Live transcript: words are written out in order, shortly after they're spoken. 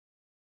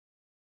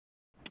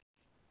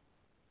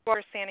While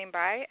we're standing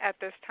by, at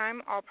this time,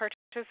 all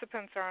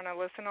participants are on a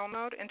listen-only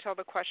mode until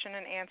the question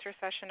and answer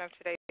session of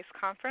today's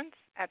conference.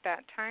 At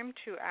that time,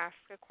 to ask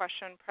a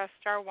question, press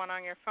star 1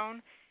 on your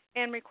phone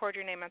and record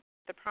your name at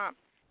the prompt.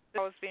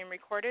 This call is being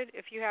recorded.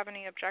 If you have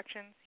any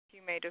objections,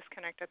 you may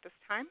disconnect at this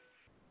time.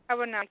 I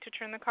would now like to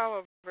turn the call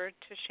over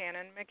to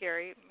Shannon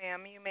McGarry.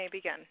 Ma'am, you may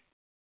begin.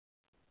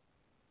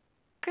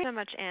 Thank you so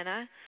much,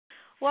 Anna.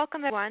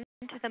 Welcome, everyone,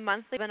 to the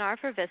monthly webinar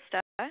for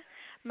VISTA.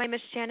 My name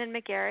is Shannon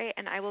McGarry,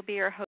 and I will be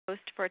your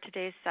host for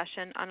today's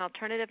session on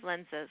alternative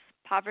lenses,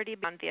 poverty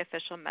beyond the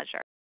official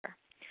measure.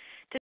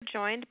 Today, I'm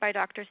joined by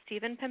Dr.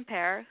 Stephen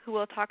Pimpare, who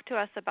will talk to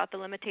us about the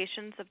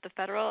limitations of the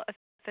federal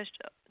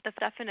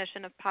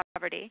definition of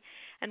poverty,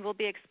 and will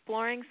be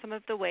exploring some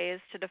of the ways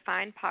to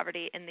define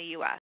poverty in the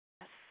U.S.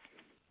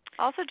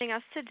 Also joining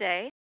us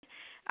today,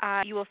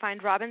 you will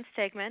find Robin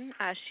Stegman.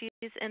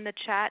 She's in the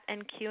chat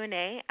and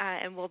Q&A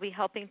and will be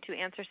helping to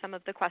answer some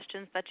of the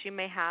questions that you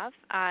may have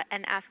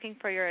and asking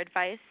for your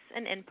advice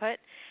and input,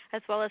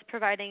 as well as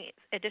providing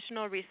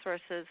additional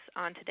resources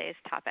on today's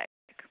topic.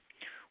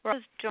 We're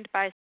also joined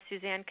by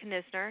Suzanne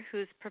Knisner,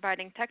 who's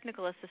providing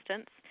technical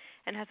assistance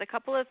and has a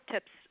couple of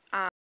tips.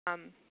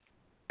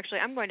 Actually,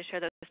 I'm going to share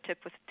those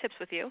tips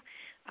with you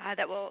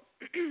that will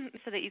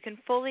so that you can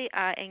fully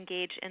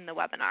engage in the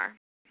webinar.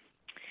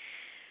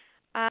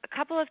 A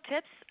couple of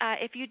tips.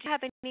 If you do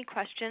have any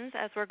questions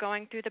as we're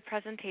going through the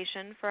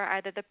presentation for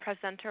either the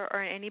presenter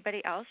or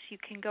anybody else, you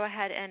can go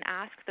ahead and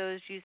ask those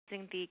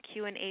using the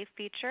Q&A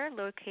feature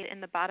located in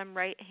the bottom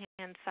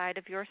right-hand side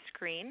of your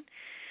screen.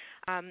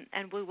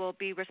 And we will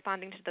be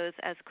responding to those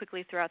as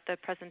quickly throughout the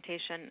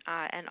presentation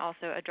and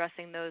also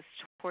addressing those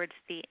towards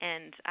the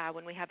end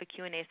when we have a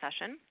Q&A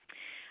session.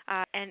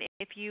 And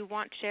if you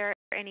want to share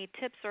any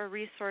tips or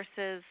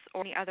resources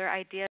or any other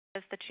ideas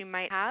that you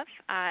might have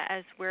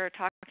as we're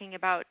talking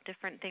about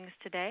different things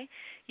today,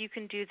 you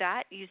can do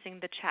that using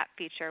the chat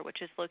feature,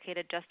 which is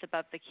located just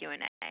above the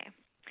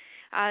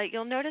Q&A.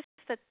 You'll notice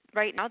that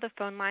right now the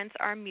phone lines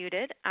are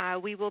muted.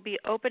 We will be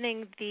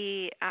opening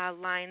the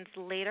lines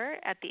later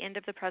at the end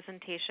of the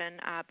presentation,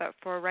 but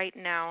for right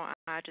now,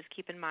 just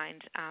keep in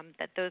mind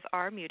that those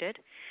are muted.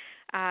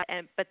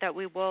 But that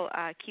we will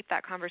keep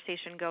that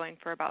conversation going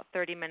for about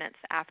 30 minutes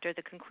after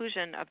the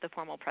conclusion of the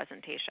formal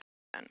presentation.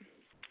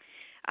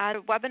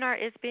 The webinar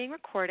is being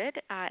recorded,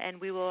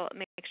 and we will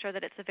make sure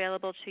that it's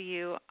available to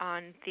you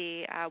on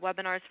the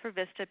Webinars for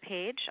VISTA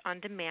page on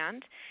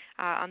demand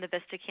on the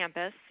VISTA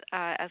campus,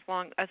 as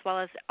well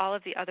as all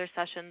of the other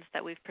sessions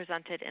that we've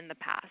presented in the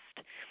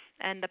past.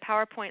 And the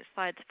PowerPoint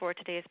slides for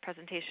today's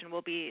presentation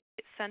will be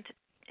sent in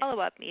a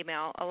follow-up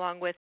email along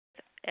with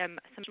some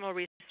additional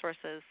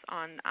resources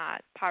on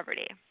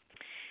poverty.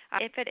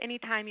 If at any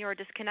time you are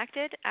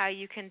disconnected,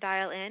 you can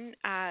dial in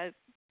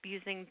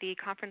using the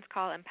conference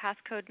call and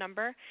passcode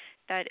number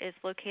that is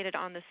located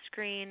on the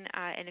screen.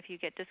 And if you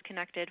get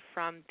disconnected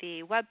from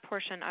the web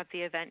portion of the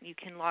event, you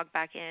can log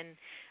back in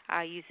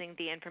using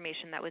the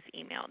information that was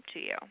emailed to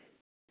you.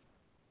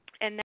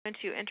 And then I'm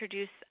going to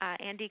introduce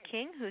Andy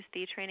King, who's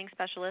the training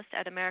specialist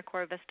at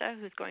AmeriCorps Vista,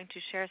 who's going to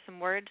share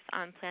some words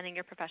on planning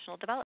your professional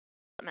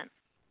development.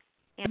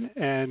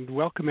 And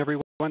welcome,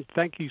 everyone.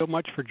 Thank you so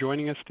much for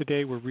joining us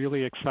today. We're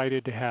really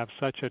excited to have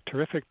such a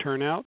terrific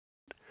turnout.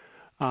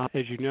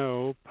 As you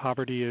know,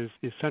 poverty is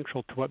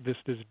central to what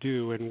VISTAs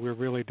do, and we're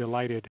really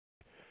delighted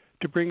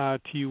to bring to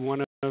you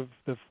one of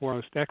the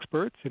foremost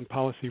experts in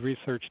policy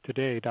research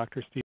today,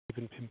 Dr.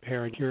 Stephen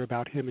Pimpare, and hear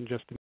about him in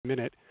just a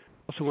minute.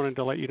 Also wanted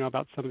to let you know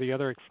about some of the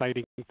other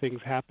exciting things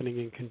happening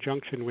in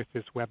conjunction with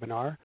this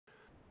webinar.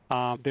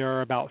 There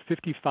are about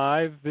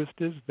 55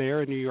 VISTAs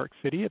there in New York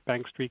City at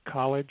Bank Street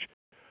College.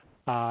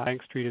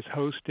 Bank Street is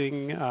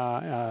hosting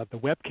the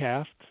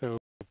webcast, so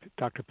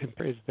Dr.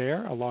 Pimpare is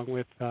there along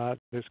with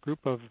this group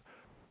of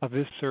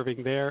VISTAs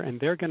serving there, and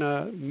they're going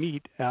to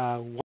meet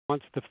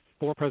once the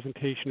full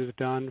presentation is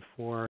done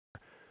for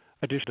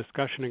additional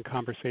discussion and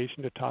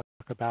conversation to talk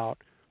about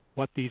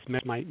what these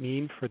might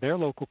mean for their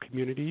local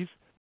communities.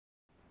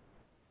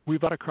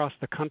 We've got across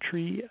the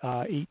country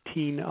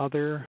 18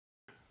 other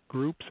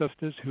groups of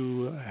VISTAs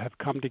who have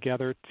come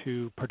together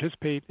to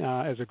participate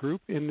as a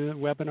group in the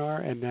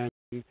webinar, and then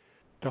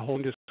to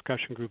hold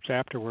discussion groups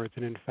afterwards.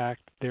 And in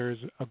fact, there's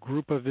a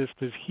group of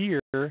VISTAs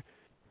here at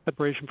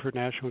Federation for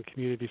National and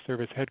Community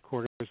Service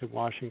headquarters in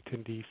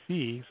Washington,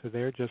 D.C. So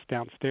they're just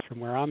downstairs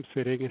from where I'm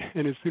sitting.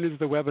 And as soon as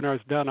the webinar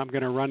is done, I'm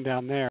going to run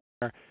down there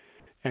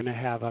and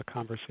have a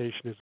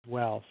conversation as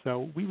well.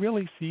 So we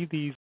really see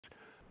these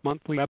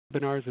monthly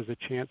webinars as a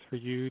chance for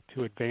you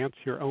to advance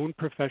your own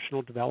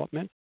professional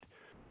development.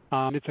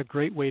 It's a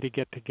great way to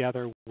get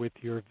together with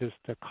your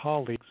VISTA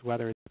colleagues,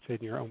 whether it's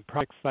in your own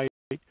product site,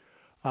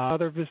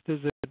 other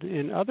VISTAs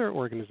in other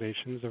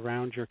organizations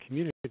around your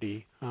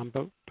community.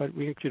 But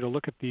we encourage you to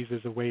look at these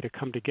as a way to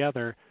come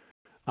together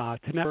to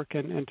network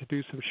and to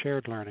do some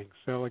shared learning.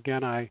 So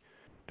again, I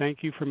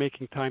thank you for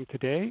making time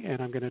today,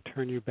 and I'm going to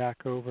turn you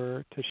back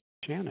over to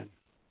Shannon.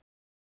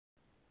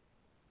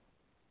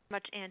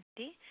 Much,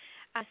 Andy.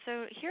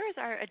 So here is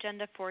our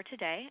agenda for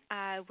today.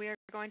 We are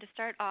going to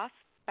start off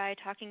by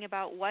talking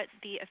about what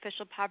the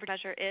official poverty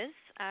measure is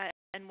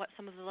and what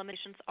some of the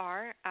limitations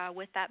are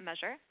with that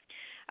measure.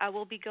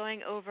 We'll be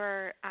going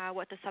over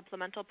what the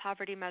supplemental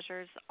poverty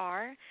measures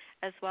are,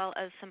 as well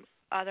as some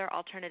other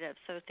alternatives,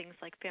 so things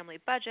like family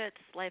budgets,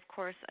 life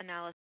course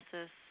analysis,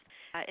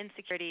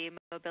 insecurity,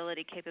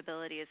 mobility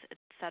capabilities,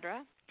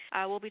 etc.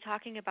 We'll be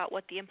talking about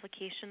what the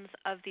implications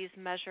of these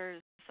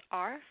measures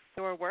are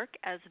for your work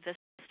as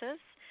VISTAs,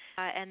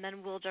 and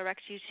then we'll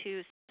direct you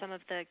to some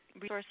of the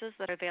resources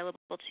that are available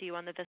to you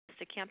on the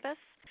VISTA campus.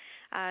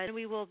 And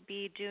we will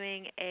be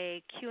doing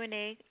a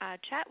Q&A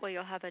chat where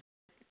you'll have a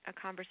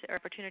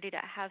opportunity to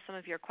have some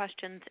of your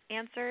questions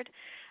answered.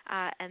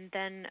 And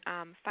then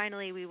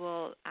finally, we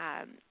will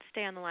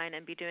stay on the line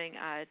and be doing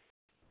a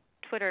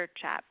Twitter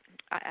chat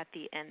at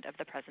the end of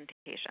the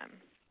presentation.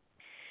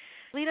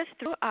 Lead us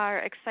through our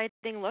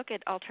exciting look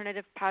at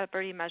alternative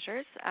poverty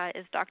measures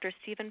is Dr.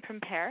 Stephen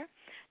Pimpare.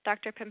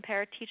 Dr.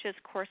 Pimpare teaches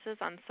courses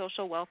on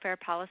social welfare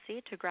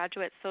policy to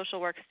graduate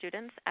social work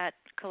students at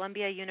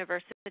Columbia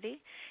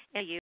University,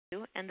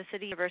 AU, and the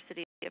City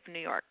University of New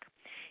York.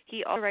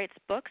 He also writes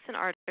books and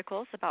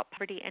articles about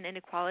poverty and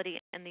inequality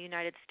in the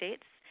United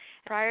States.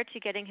 Prior to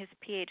getting his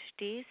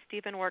PhD,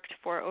 Stephen worked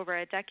for over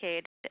a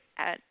decade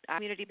at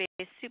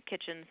community-based soup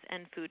kitchens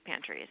and food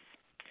pantries.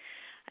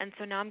 And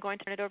so now I'm going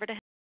to turn it over to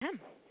him.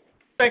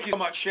 Thank you so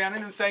much,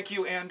 Shannon, and thank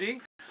you, Andy.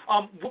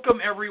 Welcome,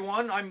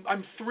 everyone.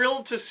 I'm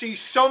thrilled to see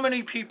so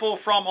many people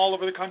from all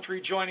over the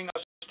country joining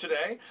us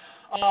today.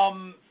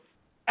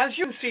 As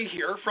you can see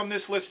here from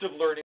this list of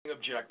learning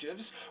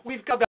objectives,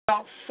 we've got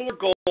about 4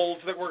 goals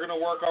that we're going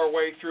to work our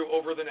way through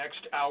over the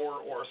next hour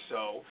or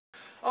so.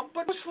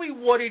 But mostly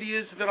what it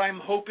is that I'm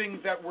hoping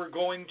that we're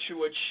going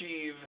to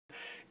achieve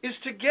is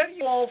to get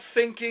you all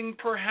thinking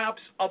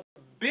perhaps a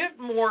bit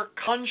more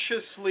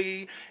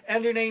consciously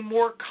and in a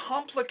more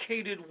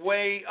complicated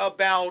way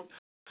about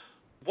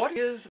what it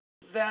is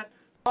that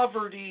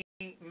poverty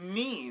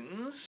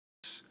means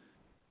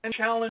and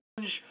challenge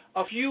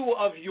a few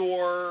of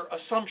your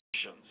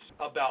assumptions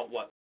about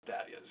what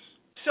that is.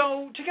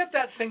 So to get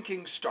that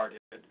thinking started,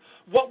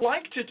 what we'd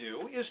like to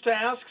do is to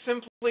ask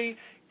simply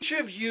each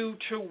of you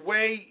to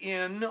weigh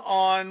in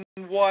on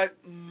what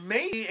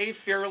may be a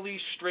fairly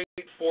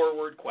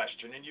straightforward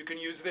question. And you can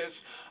use this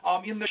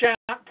in the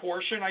chat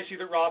portion. I see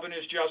that Robin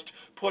has just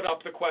put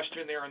up the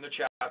question there in the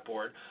chat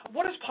board.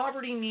 What does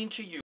poverty mean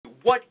to you?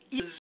 What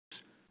is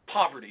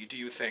poverty, do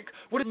you think?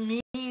 What does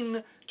it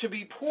mean to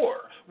be poor?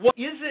 What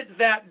is it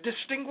that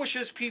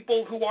distinguishes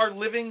people who are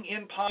living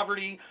in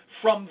poverty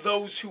from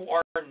those who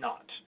are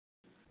not?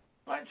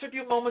 All right, so a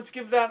few moments,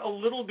 give that a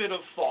little bit of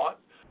thought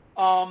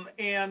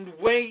and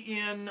weigh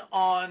in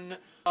on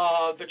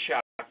the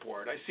chat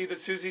board. I see that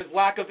Susie has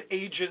lack of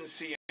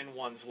agency in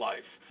one's life,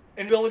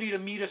 inability to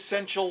meet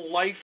essential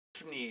life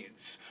needs.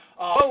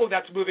 Oh,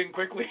 that's moving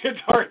quickly. It's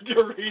hard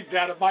to read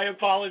that. My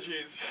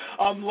apologies.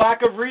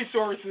 Lack of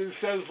resources,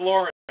 says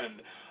Lauren.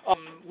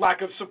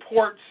 Lack of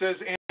support, says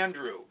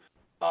Andrew.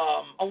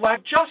 A lack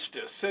of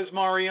justice, says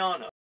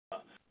Mariana.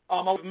 A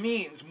lack of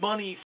means,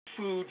 money,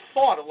 food,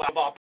 thought, a lack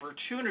of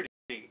opportunity.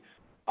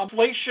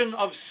 Inflation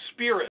of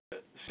spirit,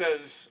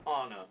 says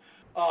Anna.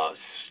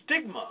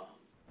 Stigma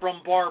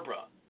from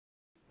Barbara.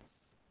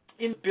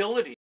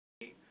 Inability,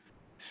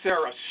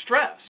 Sarah.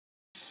 Stress,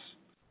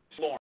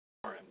 Lauren.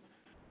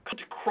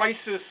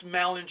 Crisis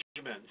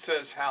management,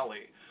 says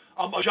Hallie.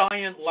 A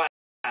giant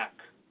lack,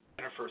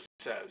 Jennifer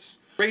says.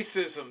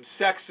 Racism,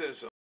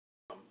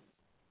 sexism,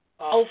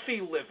 healthy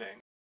living,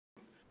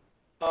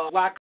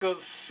 lack of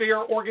fair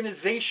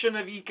organization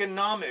of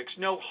economics,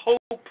 no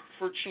hope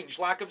for change,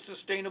 lack of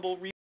sustainable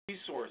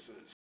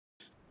resources,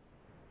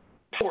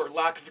 power,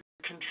 lack of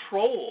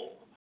control,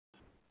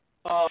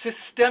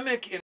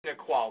 systemic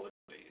inequalities,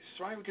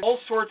 right? We get all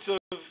sorts of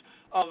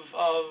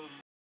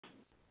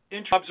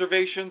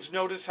observations.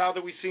 Notice how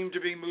that we seem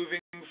to be moving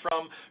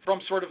from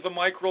sort of the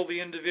micro, the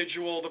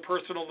individual, the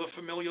personal, the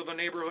familial, the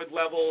neighborhood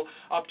level,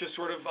 up to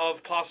sort of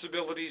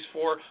possibilities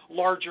for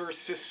larger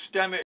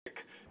systemic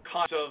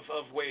kinds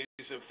of ways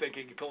of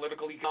thinking,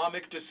 political,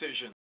 economic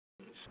decisions,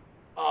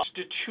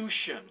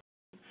 institution,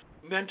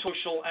 mental,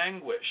 social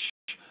anguish.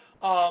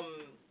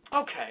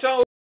 Okay,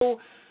 so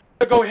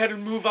to go ahead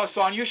and move us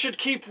on, you should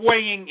keep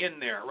weighing in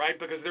there, right,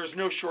 because there's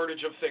no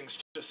shortage of things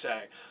to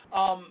say.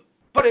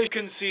 But as you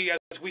can see,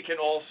 as we can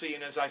all see,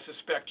 and as I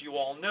suspect you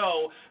all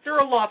know, there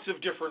are lots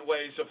of different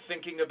ways of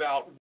thinking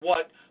about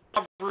what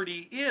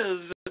poverty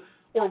is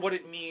or what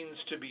it means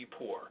to be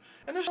poor.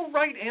 And there's no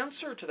right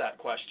answer to that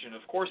question,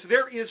 of course.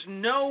 There is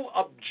no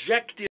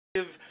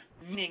objective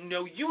meaning,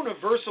 no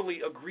universally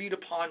agreed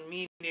upon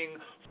meaning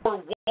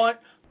for what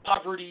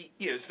poverty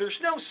is. There's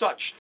no such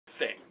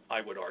thing,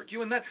 I would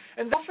argue, and that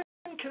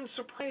often can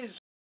surprise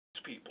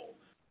people.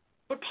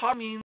 But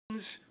poverty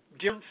means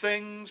different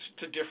things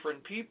to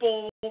different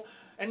people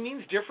and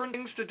means different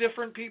things to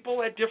different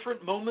people at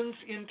different moments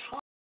in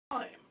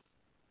time.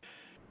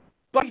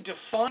 But we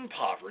define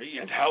poverty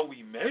and how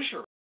we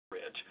measure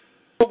it,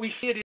 what we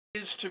see it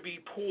is to be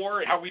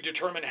poor, and how we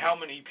determine how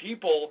many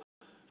people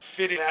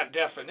fit in that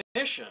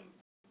definition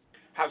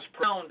has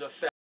profound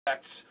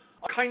effects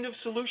kind of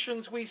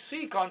solutions we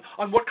seek,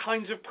 on what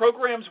kinds of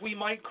programs we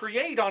might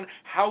create, on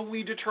how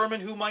we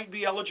determine who might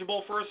be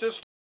eligible for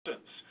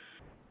assistance.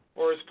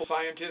 Or as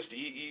scientist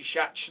E.E.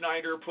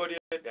 Schachtschneider put it,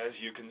 as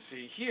you can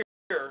see here,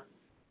 the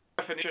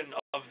definition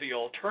of the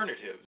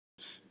alternatives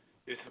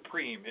is the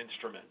supreme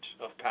instrument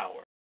of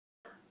power.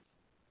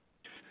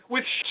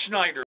 With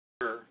Schneider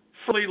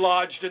fully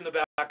lodged in the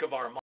back of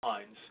our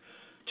minds,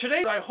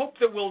 today what I hope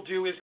that we'll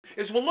do is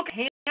we'll look at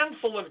a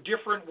handful of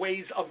different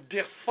ways of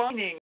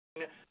defining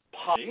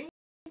poverty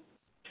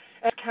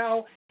and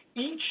how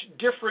each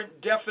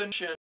different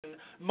definition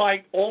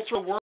might alter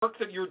the work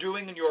that you're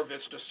doing in your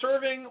VISTA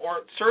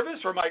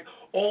service, or might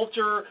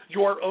alter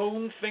your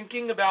own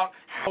thinking about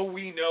how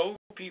we know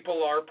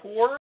people are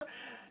poor.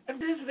 And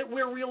what is it that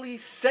we're really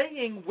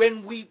saying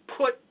when we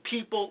put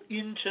people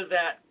into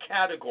that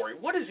category?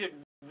 What does it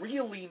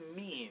really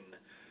mean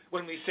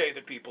when we say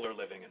that people are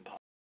living in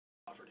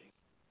poverty?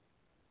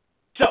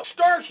 So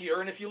start here,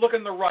 and if you look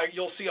on the right,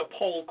 you'll see a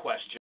poll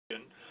question.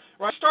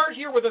 Right? Start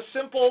here with a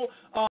simple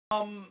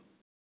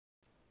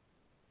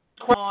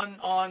question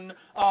on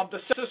the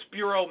Census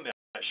Bureau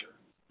measure.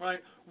 Right?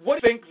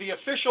 What do you think the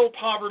official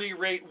poverty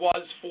rate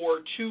was for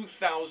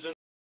 2011?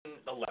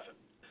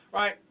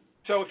 Right?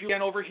 So if you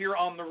get over here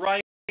on the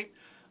right,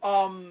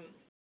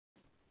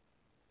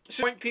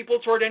 point people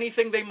toward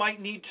anything they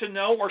might need to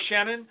know, or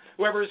Shannon,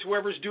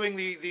 whoever's doing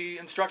the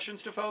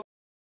instructions to folks.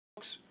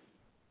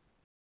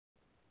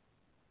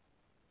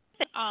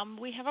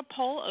 We have a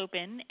poll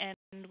open, and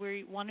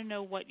we want to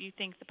know what you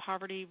think the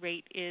poverty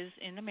rate is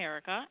in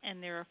America,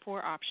 and there are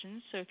 4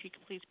 options. So if you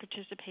could please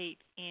participate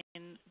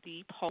in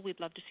the poll, we'd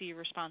love to see your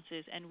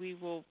responses, and we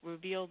will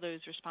reveal those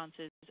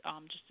responses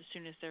just as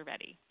soon as they're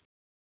ready.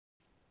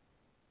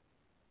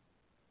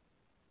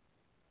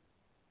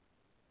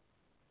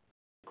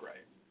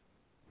 Great.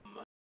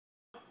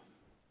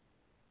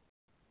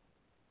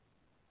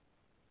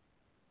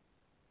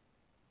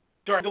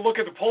 Starting to look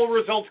at the poll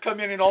results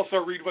come in and also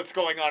read what's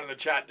going on in the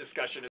chat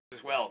discussion as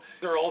well.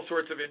 There are all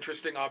sorts of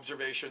interesting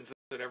observations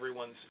that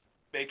everyone's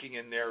making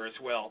in there as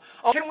well.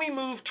 Can we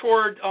move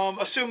toward,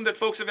 assume that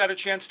folks have had a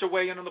chance to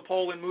weigh in on the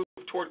poll and move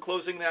toward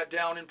closing that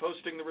down and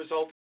posting the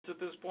results at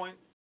this point?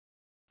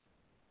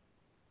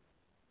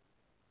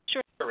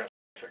 Sure. Terrific.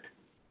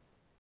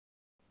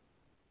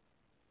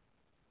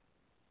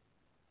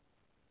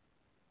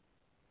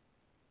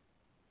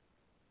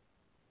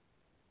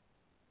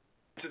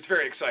 It's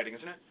very exciting,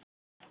 isn't it?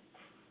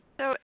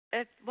 So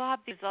we'll have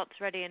the results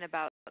ready in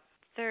about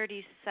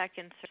 30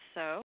 seconds or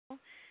so.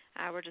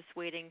 We're just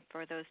waiting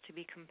for those to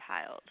be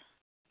compiled.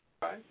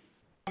 Right.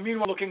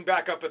 Meanwhile, looking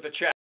back up at the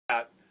chat,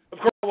 of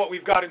course, what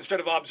we've got instead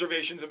of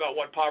observations about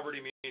what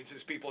poverty means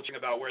is people talking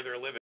about where they're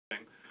living.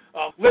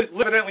 Liz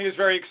evidently is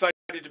very excited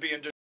to be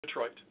in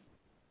Detroit.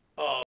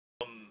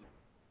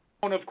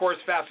 One, of course,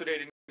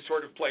 fascinating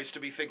sort of place to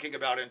be thinking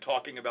about and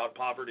talking about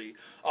poverty.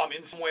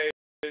 In some ways,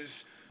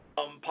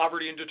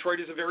 poverty in Detroit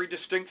is a very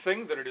distinct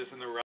thing than it is in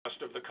the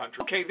rest of the country.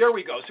 Okay, there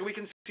we go. So we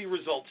can see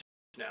results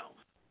now.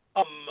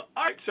 All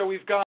right, so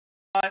we've got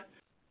a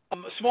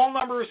small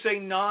number, say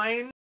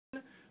 9.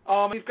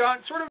 We've got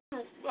sort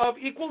of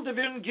equal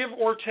division, give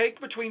or take,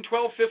 between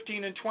 12,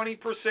 15, and 20%.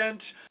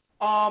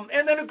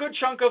 And then a good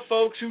chunk of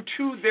folks who,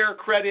 to their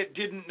credit,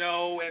 didn't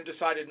know and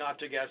decided not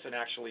to guess and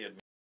actually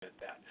admit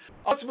that.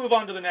 Let's move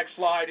on to the next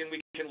slide, and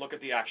we can look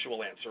at the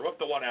actual answer.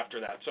 The one after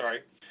that, sorry.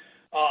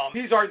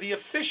 These are the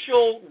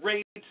official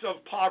rates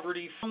of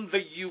poverty from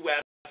the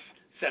U.S.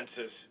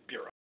 Census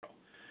Bureau.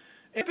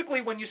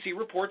 Typically, when you see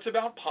reports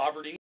about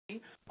poverty,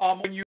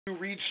 when you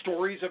read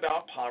stories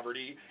about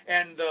poverty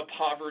and the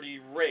poverty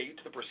rate,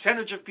 the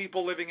percentage of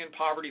people living in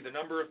poverty, the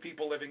number of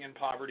people living in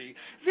poverty,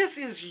 this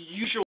is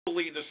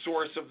usually the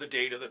source of the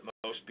data that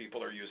most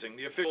people are using,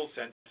 the official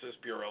Census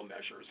Bureau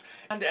measures.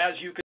 And as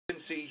you can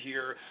see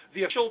here,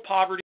 the official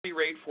poverty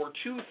rate for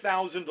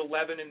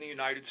 2011 in the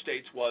United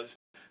States was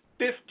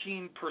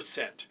 15%.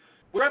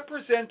 We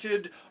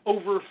represented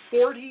over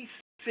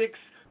 46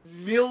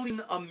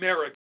 million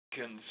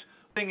Americans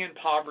living in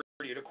poverty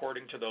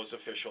according to those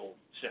official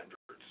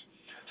standards.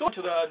 So on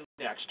to the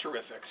next.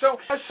 Terrific. So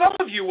as some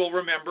of you will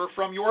remember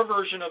from your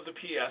version of the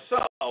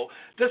PSO,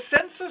 the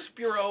Census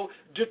Bureau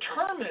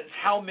determines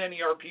how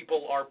many our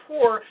people are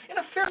poor in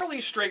a fairly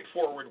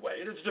straightforward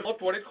way. It has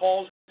developed what it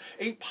calls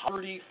a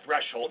poverty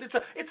threshold. It's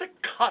a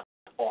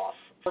cut-off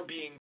for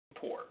being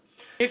poor.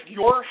 If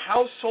your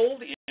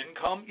household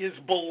income is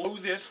below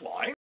this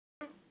line,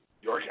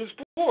 you're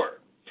poor.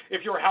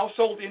 If your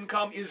household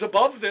income is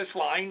above this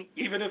line,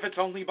 even if it's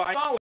only by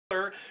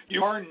 $1,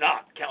 you are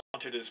not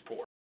counted as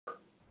poor.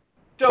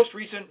 The most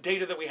recent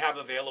data that we have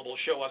available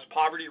show us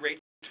poverty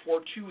rates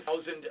for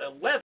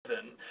 2011.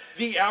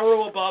 The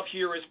arrow above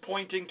here is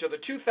pointing to the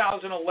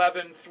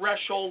 2011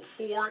 threshold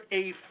for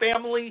a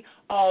family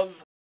of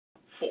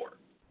 4,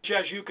 which,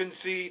 as you can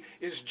see,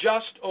 is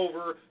just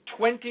over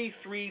 $23,000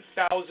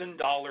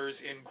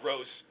 in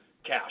gross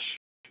cash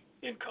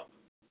income.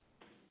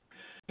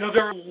 Now,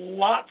 there are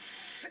lots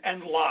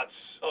and lots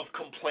of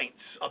complaints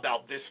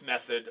about this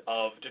method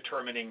of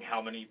determining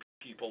how many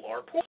people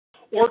are poor,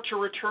 or to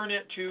return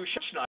it to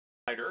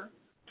Schneider,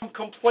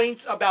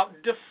 complaints about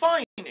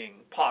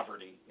defining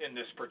poverty in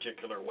this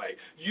particular way,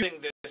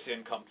 using this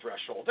income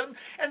threshold.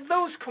 And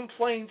those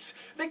complaints,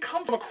 they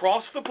come from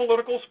across the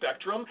political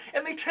spectrum,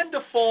 and they tend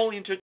to fall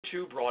into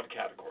two broad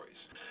categories.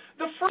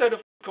 The first set of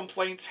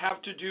complaints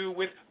have to do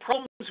with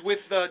problems with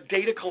the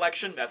data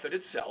collection method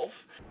itself,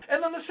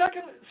 and then the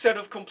second set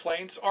of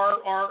complaints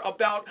are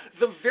about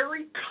the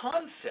very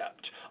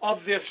concept of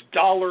this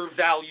dollar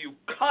value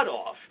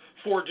cutoff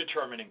for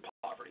determining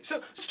poverty. So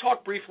let's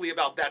talk briefly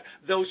about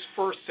those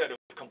first set of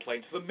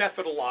complaints, the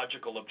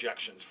methodological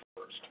objections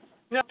first.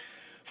 Now,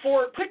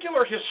 for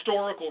particular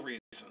historical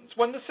reasons,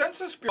 when the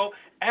Census Bureau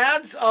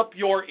adds up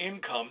your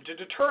income to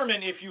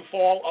determine if you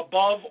fall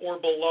above or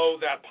below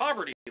that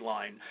poverty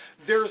line,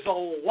 there's a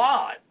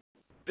lot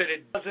that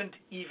it doesn't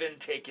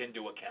even take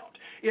into account.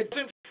 It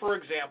doesn't, for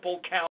example,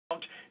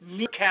 count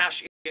near cash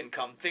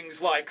income, things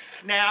like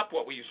SNAP,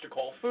 what we used to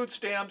call food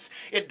stamps.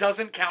 It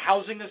doesn't count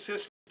housing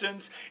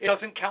assistance. It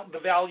doesn't count the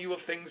value of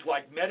things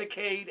like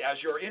Medicaid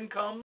as your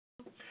income.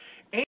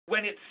 And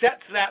when it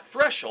sets that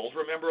threshold,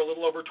 remember a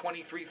little over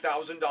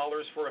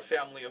 $23,000 for a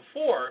family of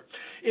four,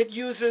 it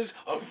uses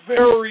a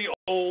very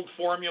old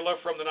formula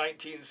from the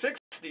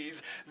 1960s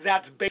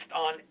that's based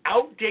on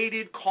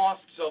outdated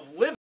costs of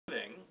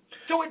living.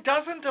 So it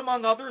doesn't,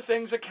 among other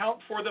things,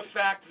 account for the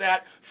fact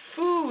that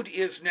food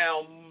is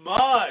now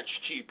much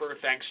cheaper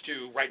thanks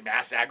to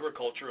mass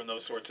agriculture and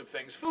those sorts of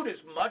things. Food is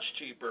much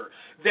cheaper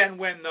than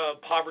when the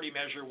poverty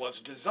measure was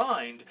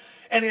designed,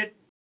 and it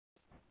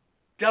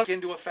does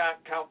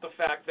count the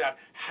fact that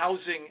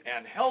housing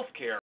and health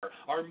care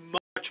are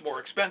much more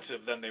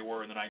expensive than they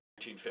were in the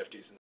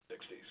 1950s and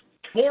 60s.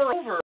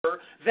 Moreover,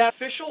 that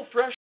official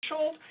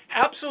threshold,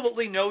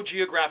 absolutely no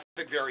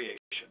geographic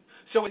variation.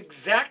 So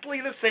exactly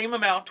the same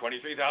amount,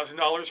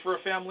 $23,000 for a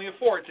family of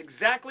four, it's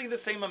exactly the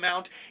same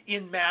amount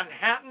in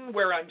Manhattan,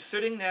 where I'm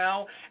sitting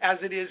now, as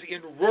it is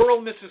in rural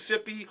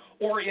Mississippi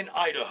or in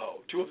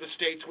Idaho, two of the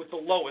states with the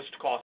lowest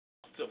costs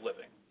of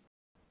living.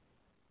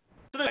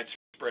 So there's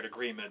widespread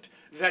agreement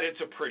that it's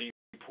a pretty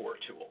poor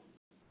tool.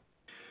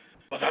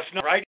 But that's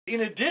not right.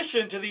 In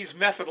addition to these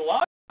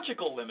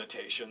methodological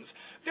limitations,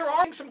 there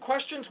are some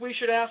questions we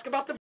should ask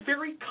about the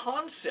very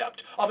concept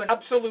of an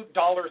absolute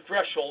dollar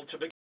threshold to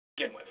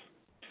begin with.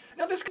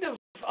 Now, this kind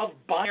of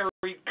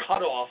binary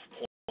cutoff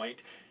point,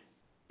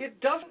 it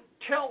doesn't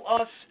tell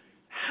us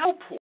how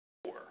poor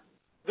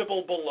the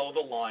people below the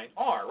line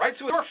are, right?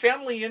 So if your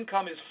family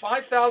income is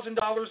 $5,000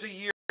 a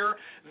year,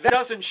 that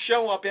doesn't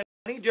show up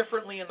any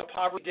differently in the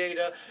poverty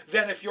data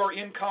than if your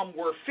income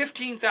were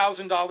 $15,000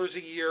 a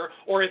year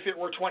or if it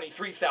were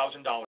 $23,000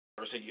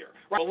 a year.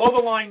 Right? Below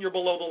the line, you're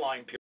below the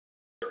line,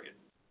 period.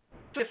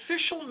 The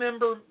official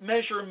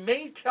measure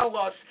may tell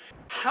us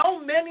how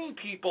many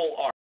people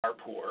are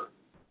poor,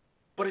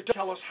 but it doesn't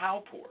tell us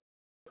how poor.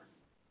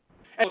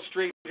 As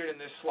illustrated in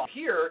this slide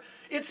here,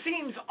 it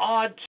seems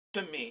odd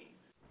to me,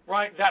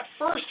 right, that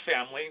first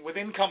family with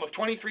income of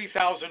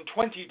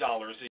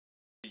 $23,020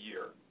 a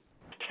year,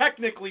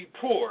 technically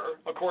poor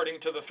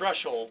according to the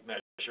threshold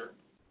measure,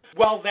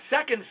 while the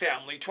second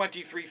family,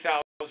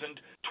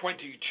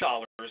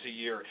 $23,022 a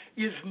year,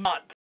 is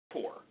not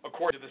poor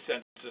according to the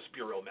Census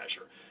Bureau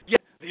measure.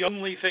 Yet the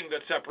only thing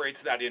that separates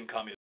that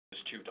income is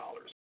 $2.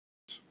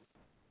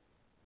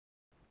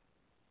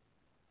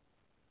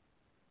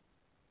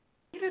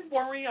 Did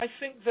worry, I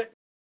think, that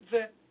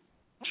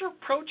your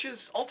approach is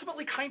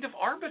ultimately kind of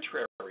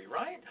arbitrary,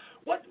 right?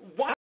 What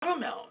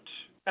amount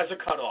as a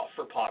cutoff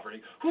for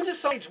poverty? Who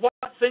decides what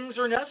things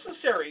are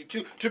necessary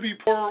to be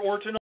poor or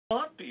to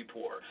not be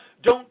poor?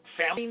 Don't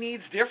family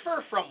needs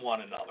differ from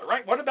one another,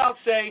 right? What about,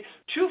 say,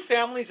 two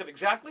families of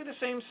exactly the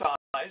same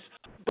size,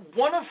 but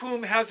one of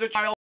whom has a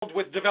child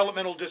with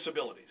developmental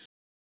disabilities?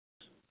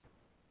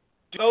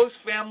 Do those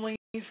families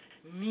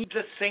need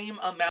the same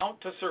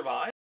amount to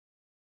survive?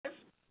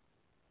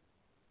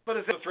 What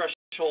does the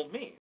threshold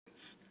mean?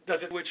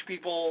 Does it which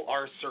people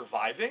are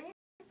surviving,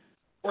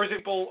 or is it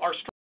people are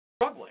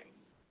struggling?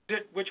 Is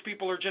it which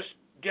people are just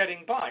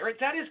getting by? Right?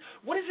 That is,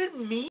 what does it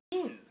mean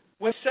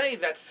when we say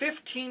that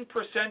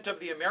 15% of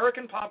the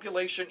American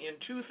population in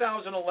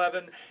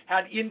 2011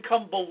 had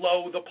income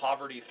below the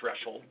poverty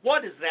threshold?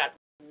 What does that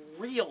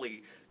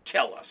really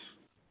tell us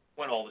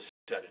when all is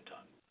said and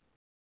done?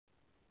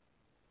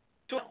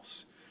 So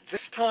else. This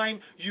time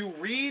you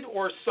read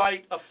or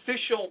cite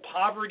official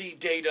poverty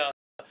data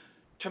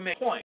to make a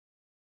point.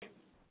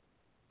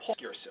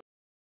 Pause yourself.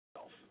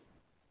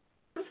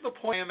 What is the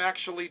point I'm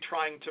actually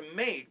trying to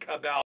make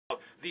about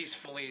these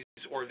families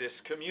or this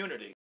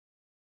community?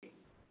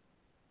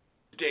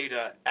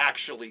 Data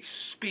actually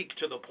speak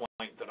to the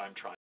point that I'm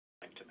trying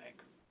to make.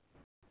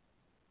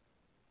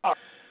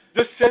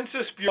 The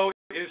Census Bureau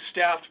is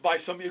staffed by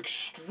some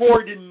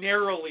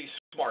extraordinarily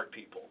smart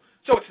people.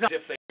 So it's not as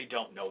if they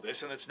don't know this,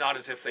 and it's not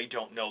as if they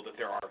don't know that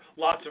there are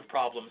lots of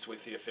problems with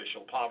the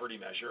official poverty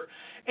measure.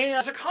 And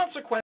as a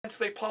consequence,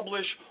 they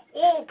publish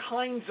all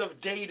kinds of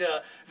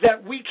data that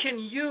we can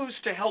use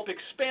to help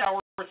expand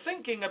our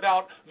thinking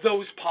about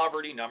those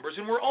poverty numbers,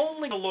 and we're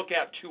only going to look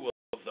at two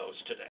of those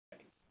today.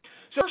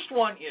 So the first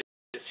one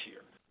is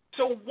here.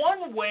 So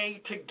one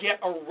way to get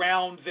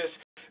around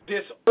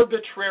this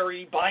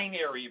arbitrary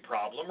binary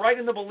problem, right,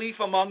 in the belief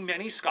among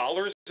many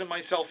scholars, and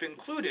myself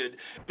included,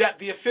 that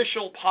the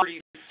official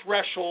poverty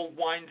threshold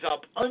winds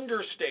up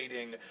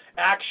understating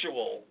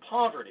actual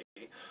poverty.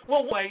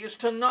 Well, one way is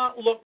to not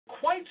look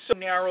quite so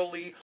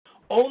narrowly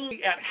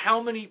only at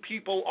how many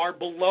people are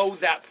below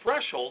that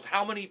threshold,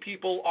 how many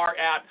people are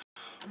at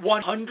 100%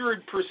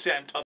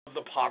 of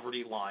the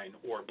poverty line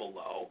or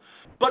below,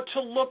 but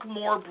to look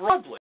more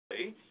broadly.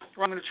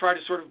 I'm going to try to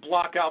sort of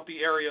block out the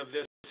area of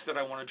this that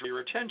I want to draw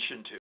your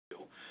attention to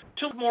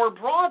look more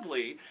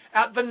broadly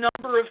at the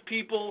number of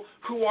people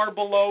who are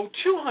below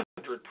 200%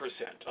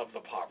 of the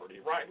poverty,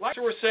 right? Like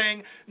we're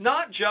saying,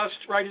 not just,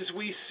 right, as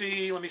we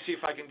see, let me see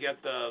if I can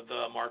get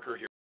the marker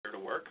here to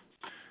work.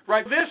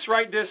 Right, this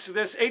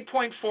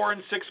 8.4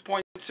 and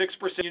 6.6%,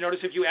 you notice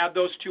if you add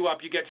those two up,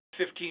 you get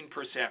 15%,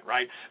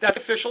 right? That's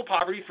official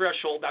poverty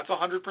threshold. That's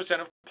 100%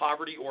 of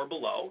poverty or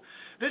below.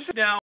 This is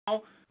now,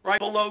 right,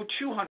 below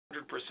 200%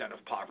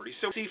 of poverty.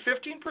 So see,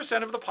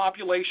 15% of the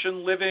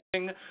population living,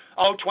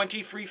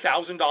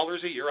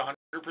 $23,000 a year,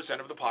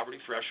 100% of the poverty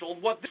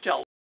threshold. What this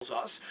tells us,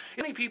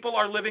 how many people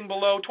are living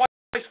below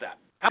twice that?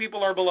 How many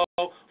people are below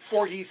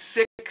 $46,000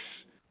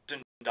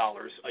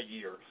 a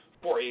year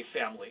for a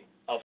family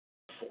of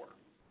 4?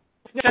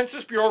 The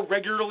Census Bureau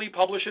regularly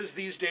publishes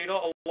these data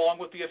along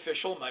with the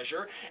official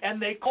measure,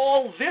 and they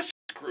call this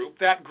group,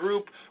 that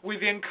group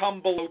with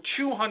income below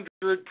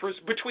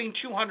between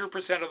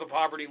 200% of the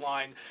poverty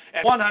line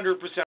and 100%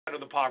 of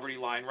the poverty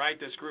line, right?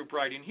 This group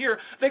right in here,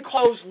 they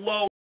call those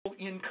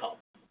low-income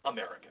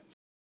Americans.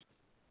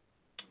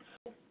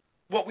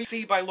 What we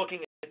see by looking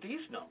at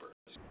these numbers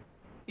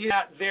is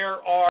that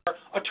there are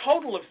a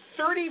total of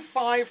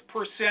 35%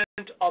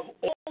 of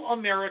all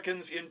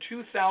Americans in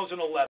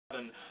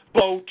 2011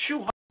 below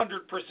 200%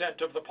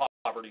 of the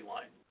poverty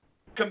line,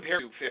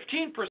 compared to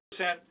 15%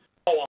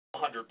 below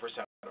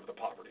 100% of the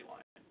poverty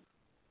line.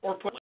 Or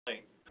put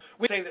plainly,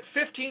 we say that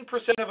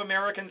 15% of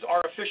Americans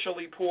are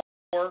officially poor,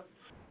 20%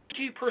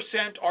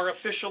 are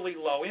officially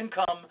low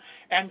income,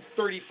 and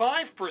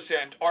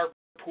 35% are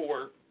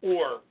poor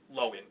or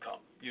low income,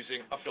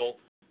 using official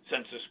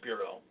Census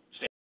Bureau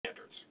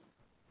standards.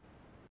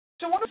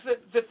 So what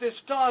that this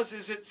does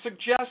is it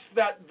suggests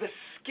that the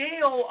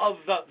scale of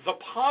the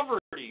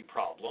poverty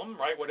problem,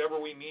 right, whatever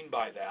we mean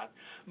by that,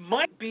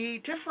 might be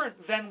different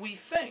than we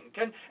think.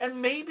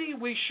 And maybe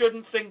we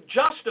shouldn't think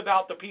just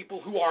about the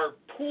people who are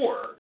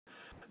poor,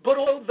 but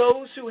also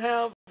those who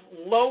have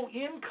low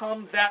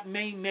income that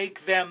may make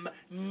them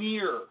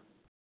near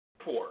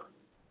poor,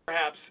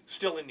 perhaps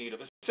still in need of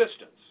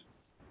assistance.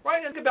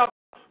 Right? And think about,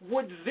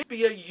 would this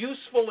be a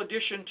useful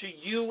addition to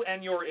you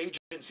and your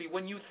agency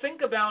when you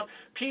think about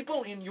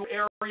people in your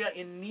area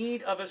in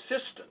need of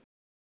assistance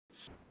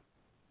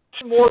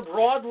more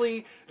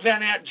broadly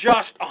than at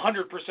just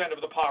 100%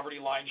 of the poverty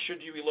line?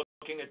 Should you be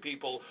looking at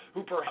people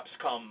who perhaps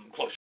come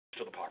close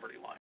to the poverty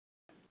line?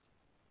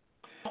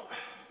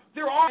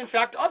 There are, in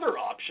fact, other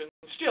options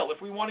still if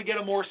we want to get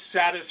a more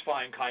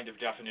satisfying kind of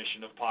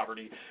definition of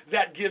poverty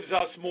that gives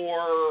us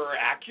more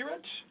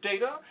accurate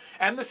data.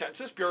 And the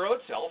Census Bureau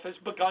itself has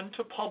begun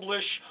to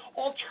publish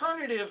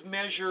alternative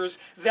measures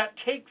that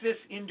take this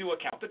into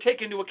account, that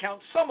take into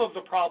account some of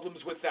the problems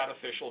with that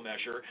official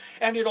measure.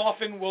 And it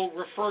often will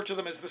refer to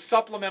them as the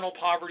supplemental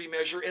poverty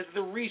measure, as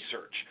the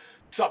research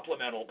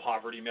supplemental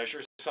poverty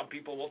measures. Some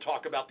people will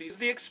talk about these,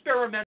 the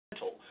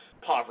experimental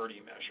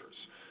poverty measures.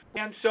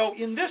 And so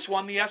in this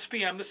one, the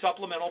SPM, the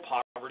Supplemental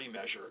Poverty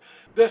Measure,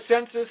 the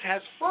census has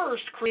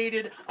first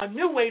created a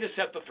new way to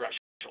set the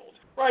threshold.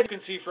 Right, you can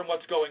see from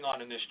what's going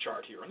on in this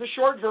chart here. And the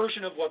short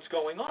version of what's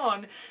going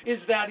on is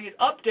that it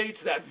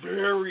updates that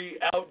very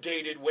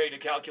outdated way to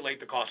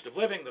calculate the cost of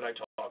living that I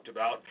talked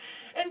about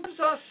and gives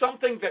us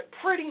something that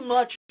pretty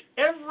much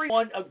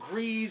everyone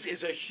agrees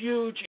is a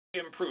huge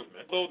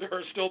improvement, though there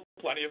are still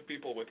plenty of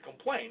people with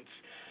complaints.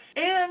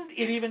 And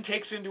it even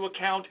takes into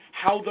account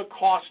how the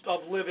cost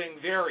of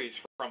living varies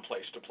from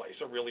place to place,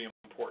 a really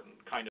important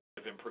kind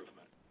of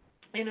improvement.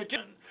 In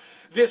addition,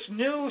 this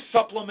new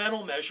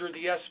supplemental measure,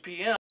 the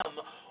SPM,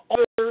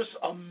 offers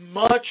a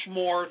much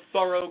more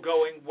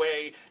thoroughgoing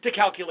way to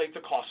calculate the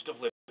cost of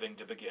living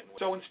to begin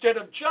with. So instead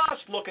of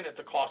just looking at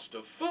the cost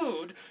of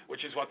food,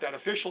 which is what that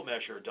official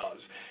measure does,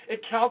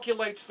 it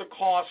calculates the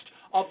cost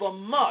of a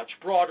much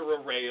broader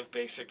array of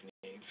basic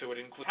needs. So it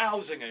includes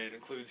housing, and it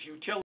includes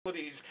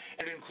utilities,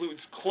 and it includes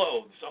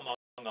clothes, among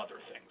other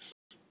things.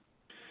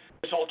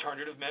 This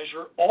alternative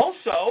measure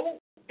also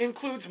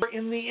includes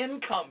in the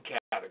income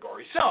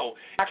category. So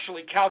it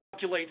actually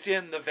calculates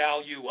in the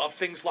value of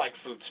things like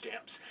food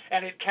stamps,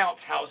 and it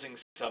counts housing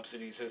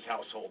subsidies as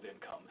household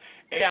income.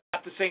 And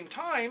at the same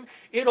time,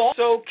 it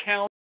also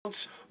counts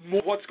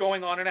more what's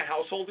going on in a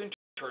household in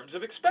terms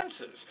of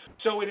expenses.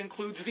 So it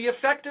includes the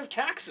effective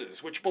taxes,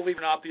 which, believe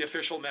it or not, the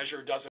official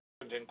measure doesn't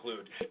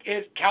include.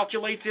 It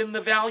calculates in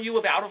the value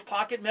of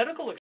out-of-pocket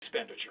medical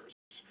expenditures.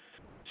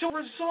 So as a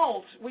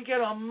result, we get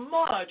a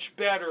much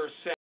better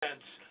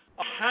sense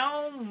of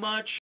how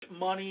much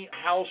money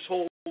a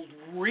household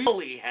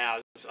really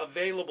has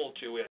available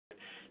to it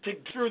to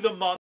get through the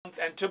month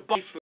and to buy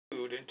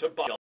food and to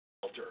buy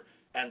shelter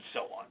and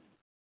so on.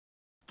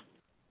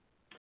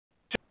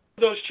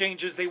 Those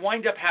changes, they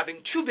wind up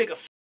having two big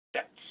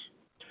effects.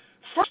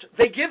 First,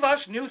 they give us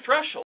new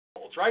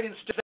thresholds, right?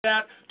 Instead of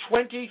that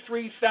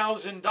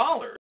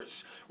 $23,000,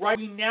 right,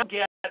 we now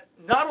get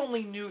not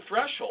only new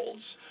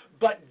thresholds,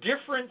 but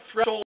different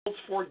thresholds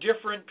for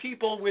different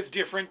people with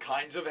different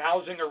kinds of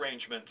housing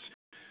arrangements.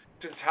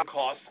 Since housing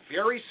costs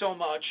vary so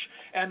much,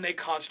 and they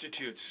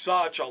constitute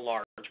such a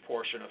large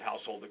portion of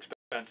household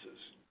expenses.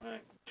 Right?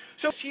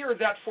 So it's here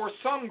that for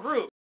some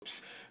groups,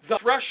 the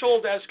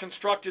threshold as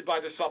constructed by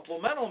the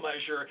supplemental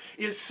measure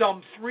is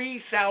some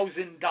 $3,000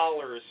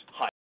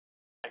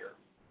 higher.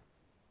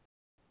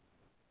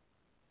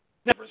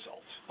 The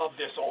result of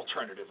this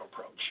alternative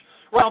approach.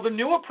 Well, the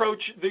new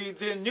approach, the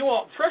new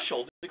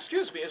threshold,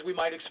 as we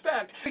might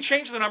expect, they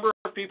change the number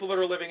of people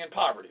that are living in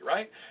poverty,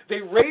 right?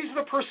 They raise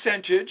the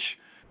percentage,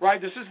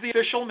 right? This is the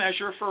official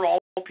measure for all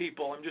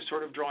people. I'm just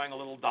sort of drawing a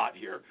little dot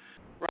here,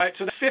 right?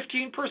 So the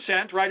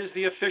 15%, right, is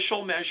the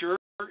official measure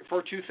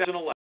for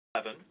 2011.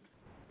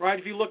 Right,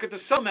 if you look at the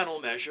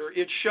supplemental measure,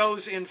 it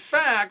shows, in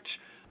fact,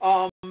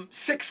 16%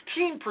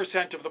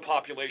 of the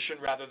population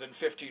rather than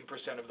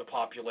 15% of the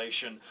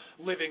population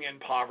living in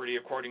poverty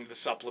according to the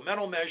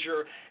supplemental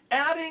measure,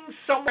 adding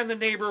somewhere in the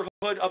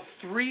neighborhood of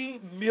 3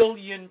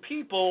 million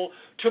people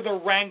to the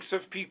ranks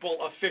of people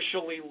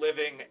officially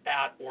living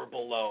at or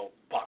below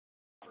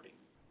poverty.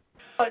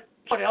 But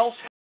what else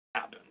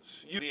happens?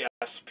 The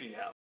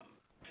SPM.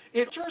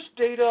 It shares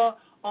data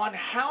on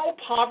how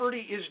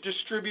poverty is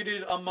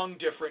distributed among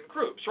different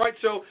groups, right?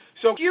 So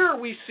here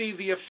we see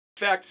the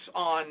effects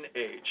on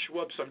age.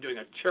 Whoops, I'm doing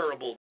a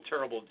terrible,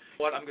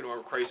 I'm going to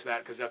erase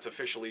that because that's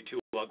officially too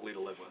ugly to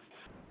live with.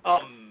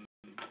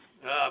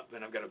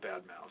 And I've got a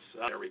bad mouse.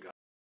 There we go.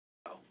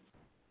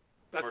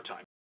 That's more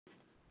time.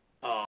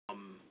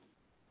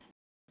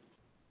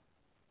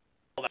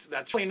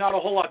 That's really not a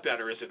whole lot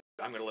better, is it?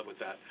 I'm going to live with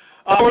that.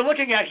 We're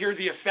looking at here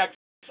the effects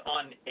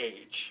on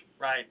age,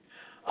 right?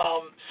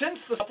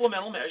 Since the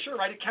supplemental measure,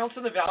 right, it counts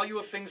in the value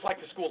of things like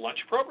the school lunch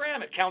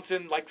program. It counts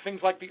in things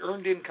like the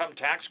earned income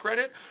tax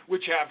credit,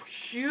 which have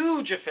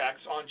huge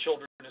effects on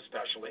children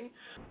especially.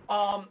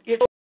 It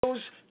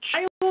shows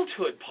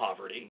childhood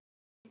poverty,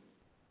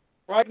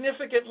 right,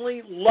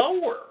 significantly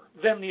lower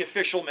than the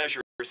official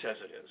measure says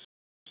it is.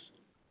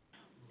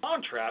 In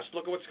contrast,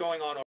 look at what's going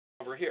on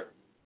over here.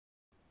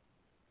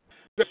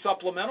 The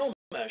supplemental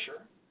measure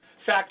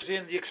factors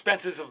in the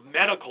expenses of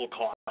medical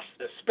costs,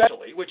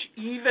 especially, which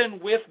even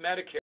with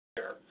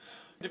Medicare,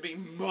 to be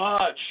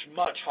much,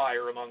 much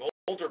higher among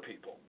older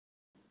people.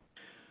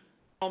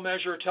 The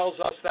measure tells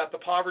us that the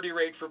poverty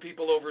rate for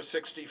people over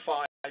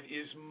 65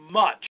 is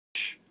much,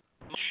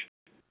 much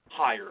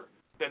higher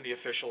than the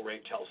official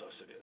rate tells us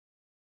it is.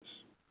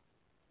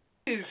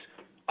 These,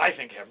 I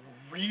think, have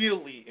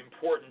really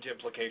important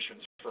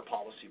implications for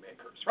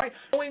policymakers, right?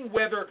 Knowing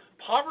whether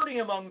poverty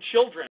among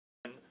children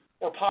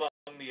or poverty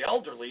among the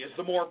elderly is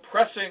the more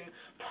pressing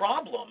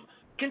problem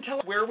can tell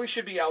us where we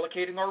should be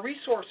allocating our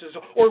resources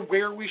or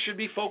where we should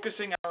be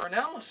focusing our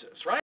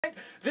analysis, right?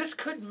 This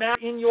could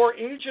matter in your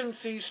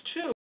agencies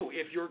too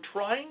if you're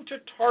trying to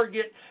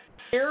target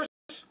scarce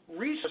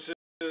resources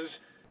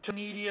to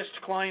neediest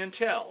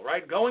clientele,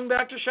 right? Going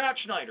back to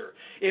Schachtschneider,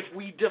 if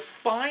we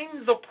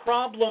define the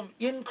problem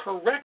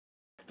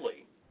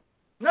incorrectly,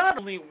 not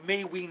only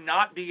may we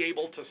not be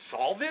able to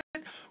solve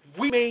it,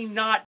 we may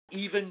not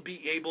even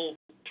be able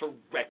to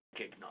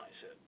recognize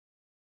it.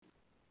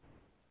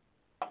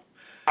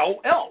 How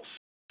else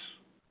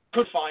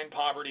could find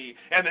poverty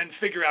and then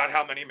figure out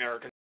how many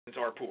Americans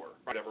are poor,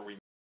 whatever we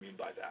mean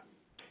by that?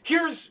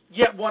 Here's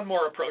yet one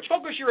more approach.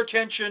 Focus your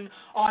attention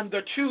on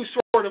the two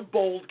sort of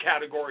bold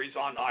categories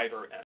on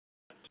either end.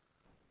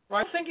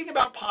 Right? Thinking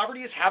about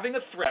poverty as having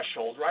a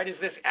threshold, right, is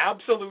this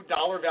absolute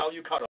dollar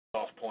value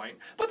cutoff point,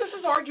 but this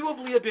is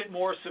arguably a bit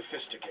more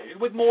sophisticated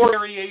with more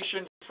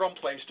variation from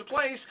place to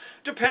place,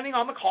 depending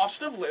on the cost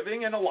of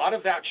living, and a lot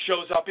of that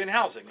shows up in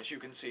housing, as you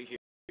can see here.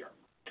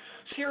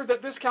 It's here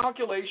that this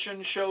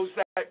calculation shows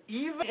that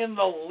even in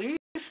the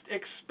least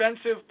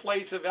expensive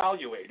place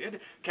evaluated,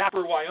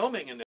 Casper,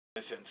 Wyoming in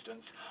this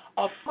instance,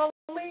 a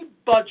family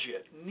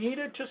budget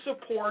needed to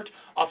support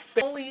a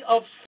family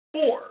of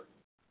 4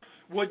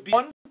 would be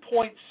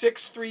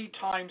 1.63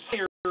 times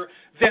higher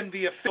than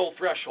the official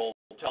threshold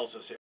tells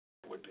us it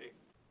would be.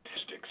 The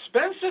most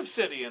expensive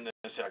city in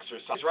this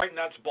exercise, right, and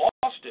that's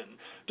Boston.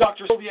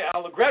 Dr. Sylvia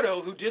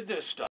Allegretto, who did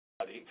this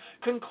study,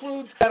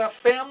 concludes that a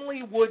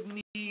family would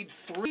need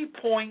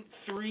 3.38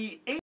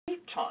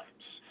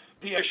 times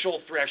the official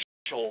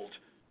threshold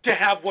to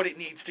have what it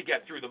needs to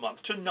get through the month,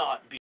 to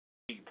not be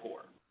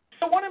poor.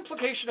 So one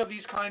implication of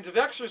these kinds of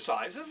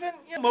exercises,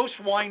 and most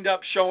wind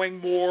up showing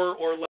more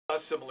or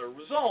less similar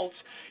results,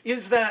 is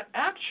that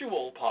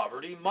actual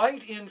poverty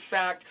might in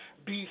fact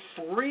be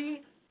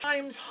 3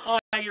 times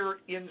higher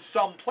in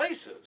some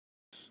places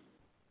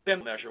than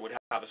the measure would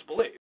have us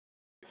believe.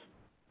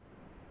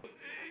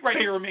 Right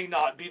here may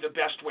not be the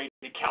best way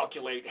to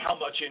calculate how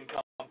much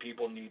income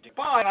people need to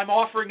buy. I'm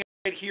offering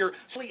here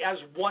simply as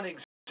one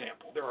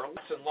example. There are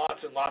lots and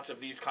lots and lots of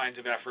these kinds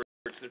of efforts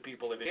that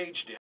people have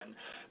engaged in,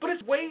 but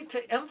it's a way to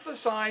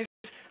emphasize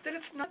that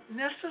it's not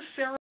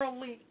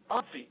necessarily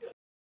obvious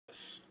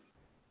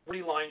where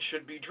the line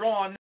should be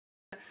drawn,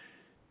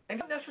 and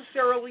not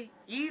necessarily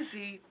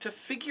easy to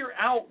figure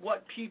out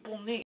what people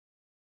need.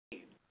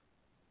 The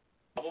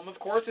problem, of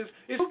course, is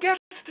who gets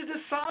to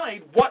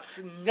decide what's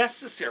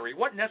necessary,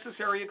 what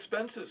necessary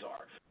expenses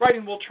are, right?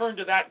 And we'll turn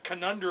to that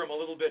conundrum a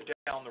little bit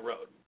down the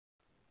road.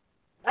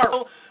 All right,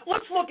 so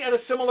let's look at a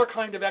similar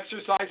kind of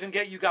exercise and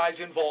get you guys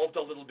involved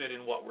a little bit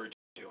in what we're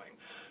doing.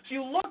 So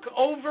you look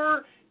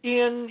over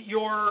in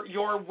your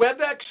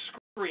WebEx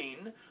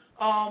screen,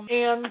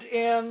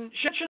 and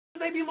should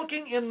they be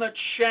looking in the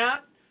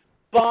chat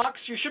box?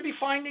 You should be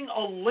finding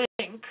a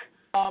link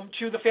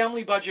to the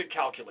family budget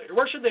calculator.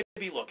 Where should they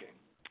be looking?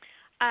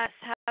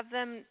 Have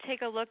them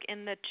take a look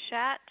in the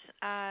chat,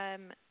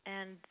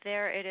 and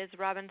there it is.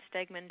 Robin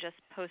Stegman just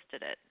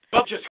posted it.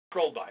 Well, just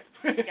scroll by.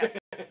 Yes.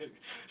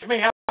 You may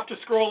have to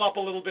scroll up a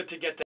little bit to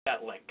get to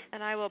that link.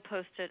 And I will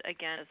post it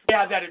again as well.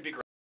 Yeah, that'd be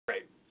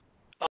great.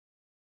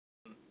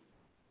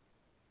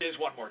 Is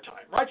one more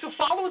time, right? So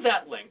follow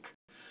that link,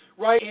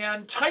 right,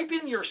 and type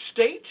in your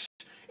state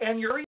and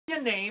your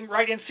area name,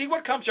 right, and see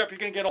what comes up. You're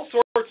going to get all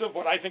sorts of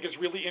what I think is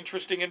really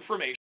interesting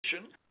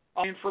information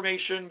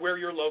where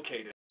you're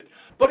located.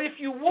 But if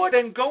you would,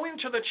 then go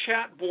into the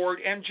chat board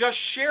and just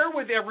share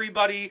with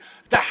everybody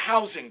the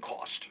housing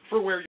cost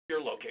for where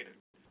you're located,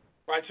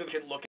 right, so they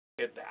can look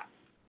at that.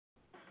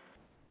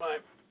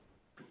 Right.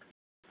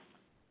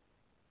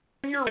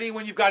 When you're ready,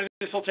 when you've got it,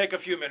 this will take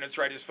a few minutes,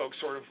 right, as folks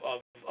sort of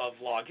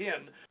log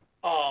in.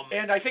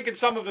 And I think in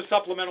some of the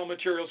supplemental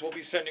materials we'll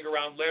be sending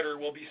around later,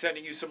 we'll be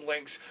sending you some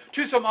links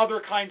to some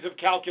other kinds of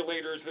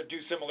calculators that do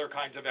similar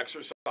kinds of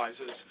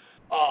exercises.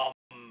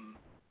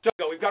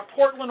 So we've got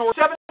Portland, or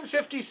 $757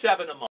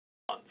 a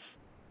month.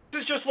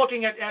 This is just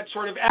looking at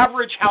sort of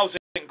average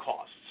housing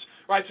costs,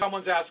 right?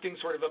 Someone's asking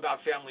sort of about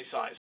family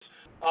size.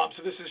 So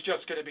this is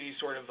just going to be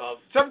sort of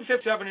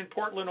 $757 in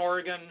Portland,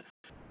 Oregon.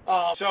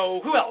 So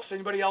who else?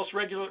 Anybody else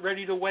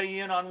ready to weigh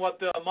in on what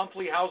the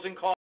monthly housing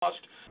cost?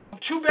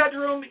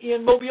 2-bedroom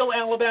in Mobile,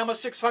 Alabama,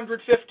 $650.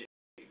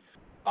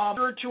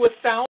 To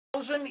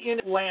 1,000 in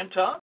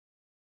Atlanta.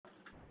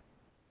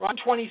 Right,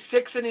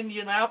 26 in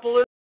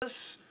Indianapolis.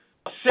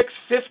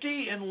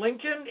 650 in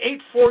Lincoln.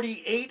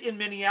 848 in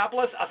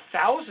Minneapolis.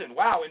 1,000.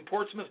 Wow, in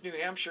Portsmouth, New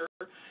Hampshire.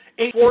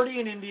 840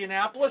 in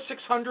Indianapolis.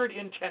 600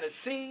 in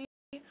Tennessee.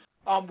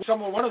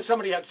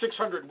 Somebody had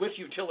 600 with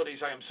utilities.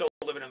 I am so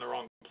living in the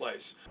wrong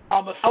place.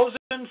 1,000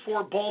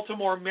 for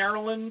Baltimore,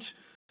 Maryland.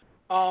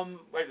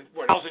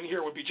 1,000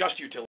 here would be just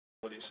utilities.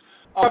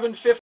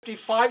 750,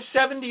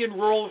 570 in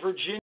rural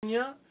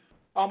Virginia.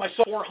 I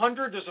saw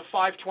 400. There's a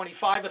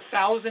 525.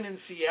 1,000 in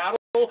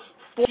Seattle.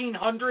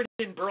 1,400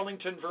 in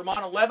Burlington,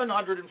 Vermont.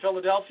 1,100 in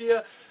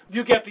Philadelphia.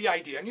 You get the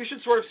idea, and you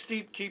should sort of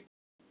keep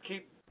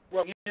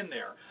rolling in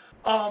there.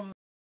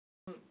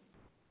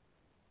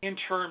 In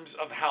terms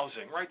of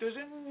housing, right? There's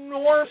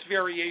enormous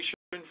variation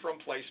from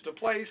place to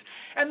place,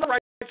 and the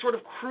right sort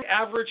of crude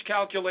average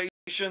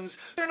calculations,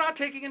 they're not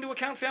taking into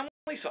account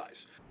family size,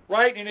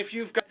 right? And if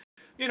you've got,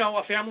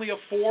 a family of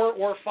 4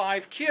 or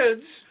 5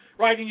 kids,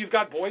 right, and you've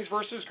got boys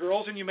versus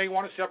girls, and you may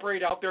want to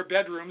separate out their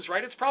bedrooms,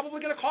 right, it's probably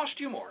going to cost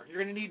you more.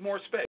 You're going to need more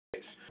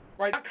space,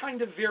 right? That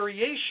kind of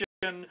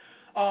variation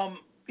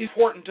is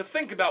important to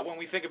think about when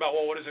we think about,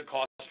 well, what does it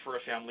cost for a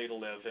family to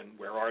live, and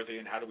where are they,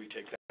 and how do we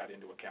take that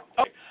into account?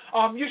 Okay.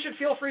 You should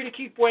feel free to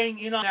keep weighing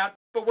in on that,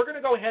 but we're going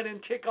to go ahead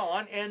and tick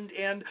on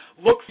and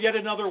look for yet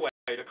another way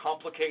to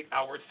complicate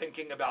our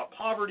thinking about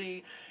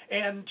poverty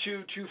and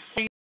to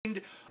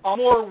find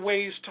more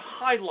ways to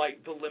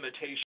highlight the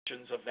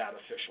limitations of that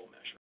official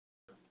measure.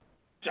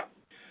 So,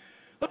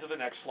 let's go to the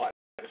next slide,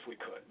 if we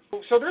could.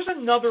 So there's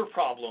another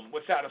problem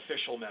with that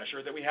official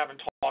measure that we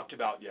haven't talked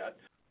about yet,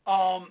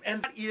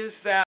 and that is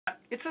that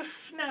it's a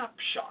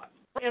snapshot.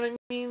 And I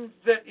mean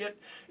that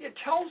it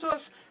tells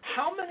us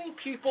how many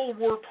people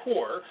were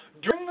poor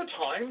during the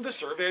time the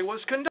survey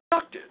was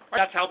conducted.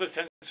 That's how the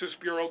Census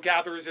Bureau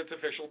gathers its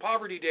official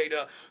poverty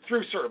data,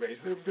 through surveys.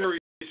 They're very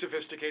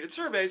sophisticated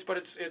surveys, but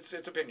it's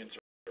opinion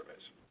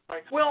surveys.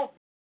 Right? Well,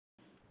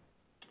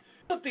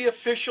 the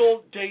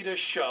official data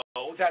show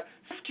that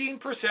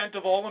 15%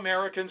 of all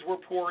Americans were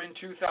poor in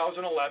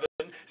 2011,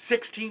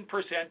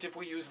 16% if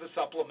we use the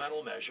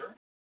supplemental measure.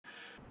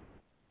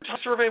 The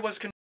survey was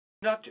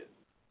conducted.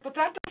 But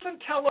that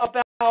doesn't tell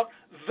about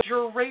the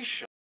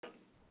duration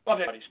of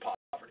anybody's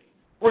poverty.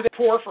 Were they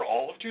poor for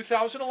all of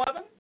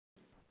 2011?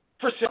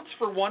 For 6 months?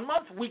 For 1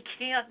 month? We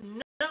can't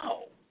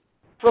know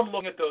from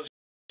looking at those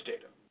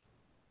data.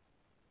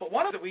 But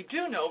one of that we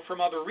do know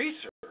from other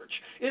research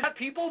is that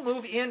people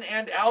move in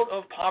and out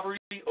of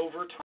poverty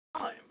over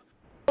time.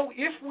 So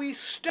if we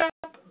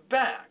step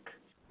back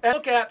and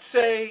look at,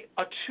 say,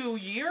 a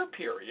 2-year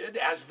period,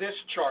 as this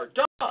chart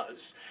does,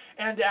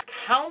 and at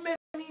how many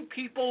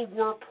people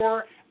were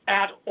poor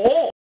at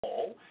all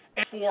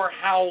and for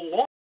how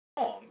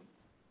long,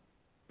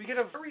 we get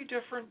a very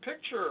different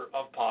picture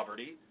of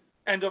poverty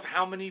and of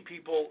how many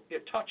people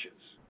it touches.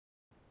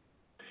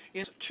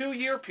 In a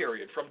 2-year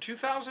period, from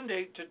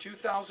 2008 to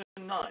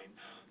 2009,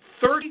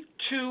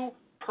 32%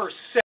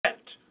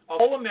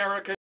 of all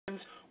Americans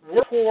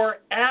were poor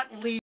at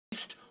least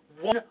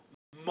 1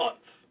 month.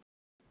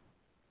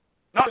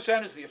 Not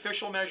percent as the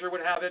official measure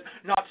would have it,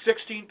 not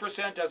 16%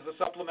 as the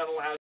supplemental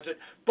has it,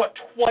 but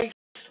twice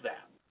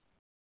that.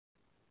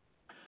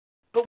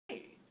 But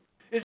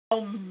is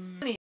how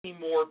many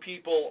more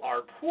people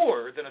are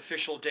poor than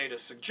official data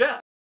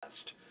suggest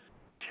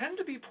tend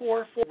to be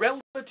poor for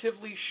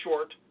relatively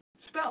short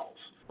spells.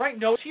 Right?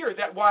 Note here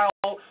that while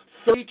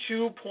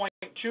 32.2%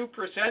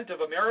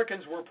 of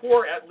Americans were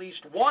poor at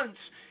least once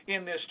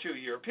in this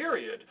 2-year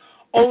period,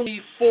 only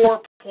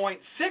 4.6%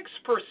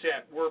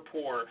 were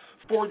poor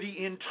for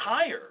the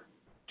entire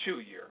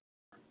 2-year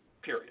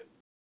period.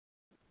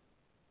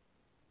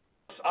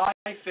 I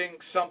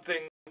think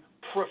something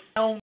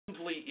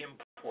profoundly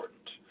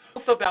important,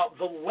 both about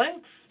the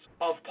length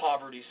of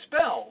poverty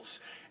spells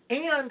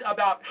and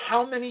about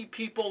how many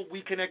people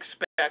we can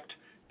expect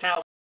to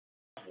have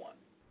one.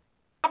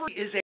 Poverty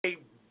is a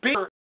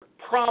bigger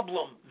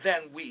problem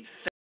than we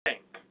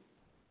think,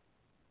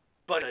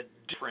 but a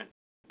different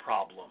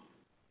problem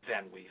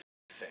than we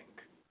think.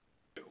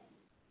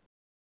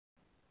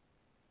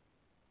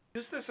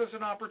 Use this as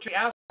an opportunity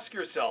to ask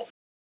yourself,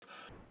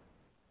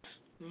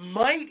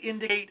 might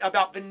indicate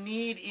about the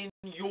need in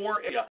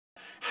your area.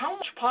 How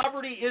much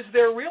poverty is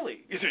there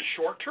really? Is it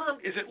short-term?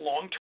 Is it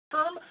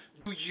long-term?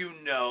 Do you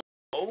know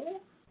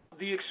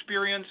the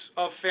experience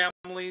of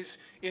families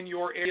in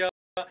your area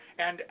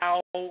and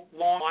how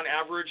long on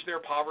average their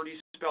poverty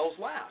spells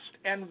last?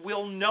 And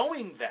will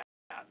knowing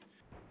that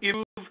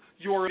improve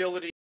your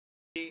ability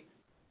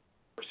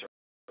for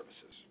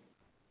services?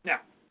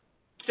 Now,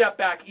 step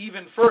back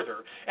even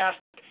further. Ask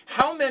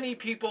how many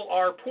people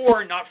are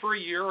poor not for a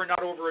year or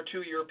not over a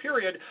 2-year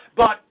period,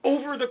 but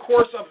over the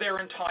course of their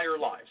entire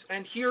lives.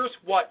 And here's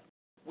what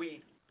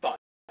we find.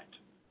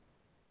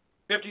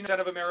 15%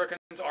 of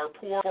Americans are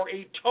poor for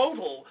a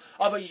total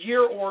of a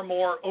year or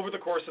more over the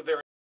course of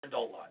their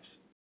adult lives.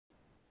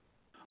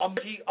 A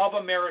majority of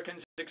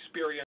Americans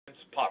experience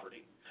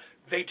poverty.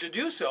 They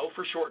do so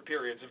for short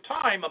periods of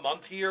time, a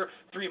month here,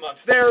 3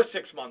 months there,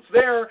 6 months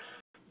there,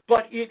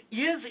 but it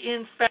is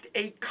in fact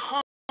a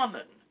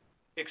common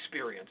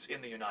experience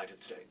in the United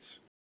States.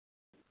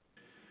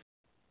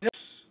 This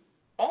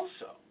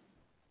also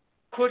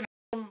could have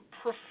some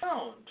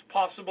profound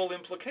possible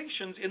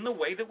implications in the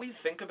way that we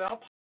think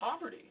about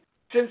poverty,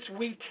 since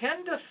we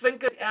tend to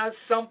think of it as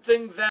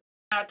something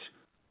that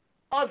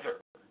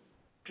other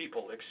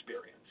people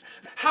experience.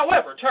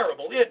 However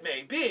terrible it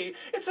may be,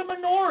 it's a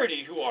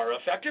minority who are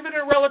affected, and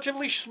a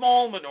relatively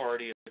small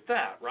minority at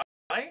that,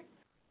 right?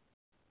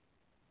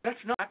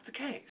 That's not the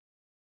case.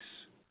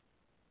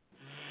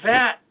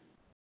 That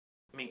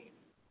means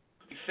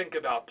we think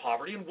about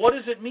poverty, and what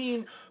does it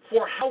mean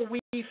for how we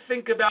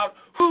think about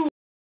who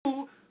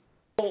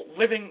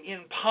living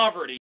in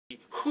poverty,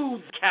 who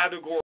the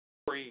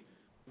category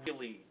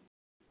really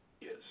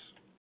is.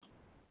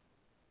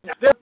 Now,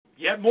 there are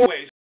yet more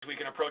ways we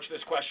can approach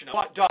this question of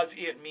what does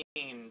it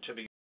mean to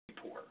be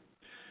poor.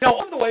 Now,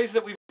 one of the ways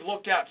that we've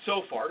looked at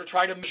so far to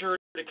try to measure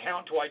and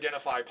count to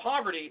identify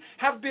poverty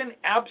have been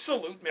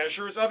absolute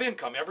measures of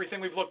income,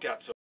 everything we've looked at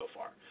so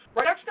far.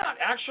 Right? That's not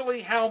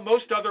actually how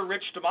most other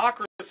rich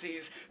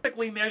democracies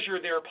typically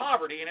measure their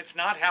poverty, and it's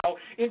not how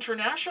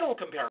international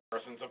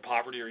comparisons of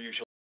poverty are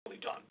usually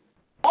done.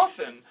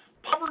 Often,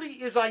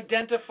 poverty is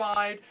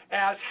identified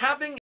as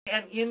having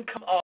an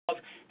income of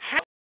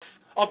half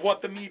of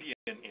what the median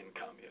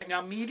income is.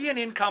 Now, median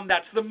income,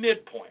 that's the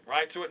midpoint,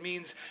 right? So it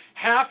means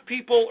half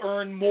people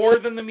earn more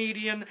than the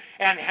median,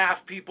 and half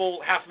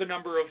the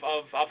number of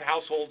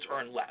households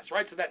earn less,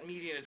 right? So that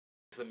median is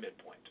the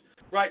midpoint,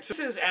 right? So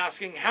this is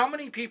asking how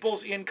many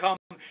people's income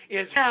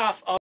is half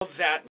of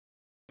that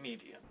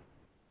median.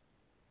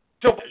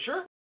 So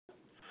measure,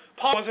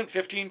 poverty wasn't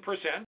 15%.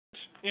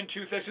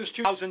 This is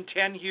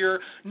 2010 here.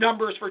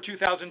 Numbers for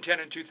 2010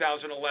 and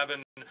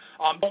 2011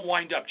 don't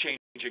wind up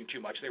changing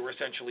too much. They were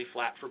essentially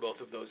flat for both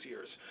of those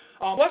years.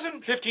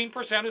 Wasn't 15%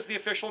 as the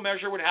official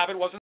measure would have it.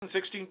 Wasn't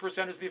 16%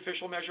 as the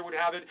official measure would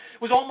have it.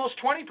 It was almost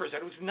 20%.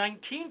 It was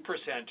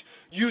 19%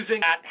 using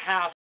that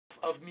half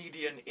of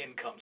median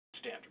income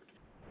standard.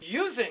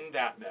 Using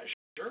that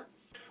measure,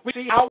 we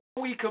see how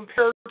we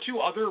compare to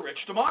other rich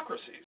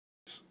democracies.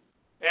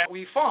 And what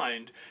we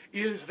find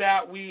is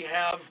that we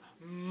have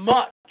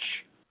much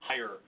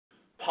higher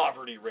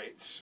poverty rates,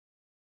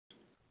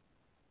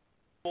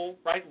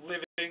 right,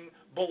 living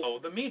below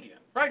the median.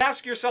 Right?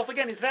 Ask yourself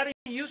again, is that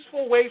a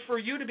useful way for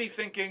you to be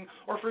thinking,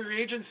 or for your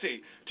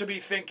agency to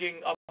be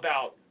thinking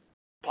about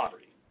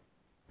poverty?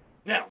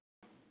 Now,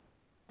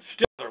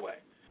 still another way,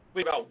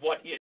 about what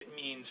it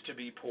means to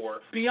be poor,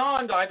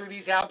 beyond either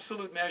these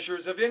absolute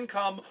measures of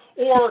income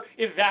or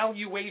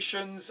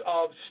evaluations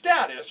of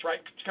status, right,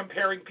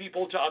 comparing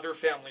people to other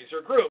families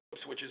or groups,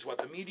 which is what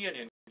the median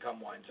income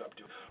winds up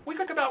to. We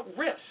think about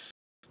risks,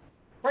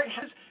 right?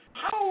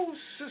 How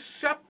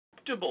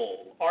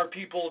susceptible are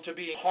people to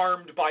being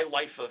harmed by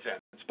life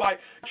events, by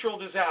natural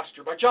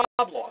disaster, by job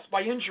loss,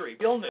 by injury,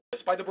 by illness,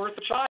 by the birth of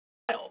a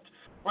child.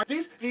 Right?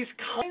 These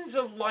kinds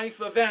of life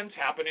events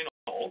happen in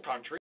all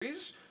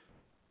countries,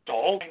 to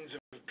all kinds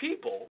of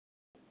people.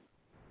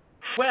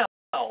 How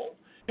well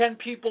can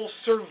people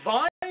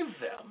survive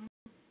them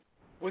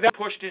without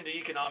pushed into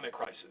economic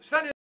crisis?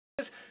 That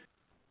is,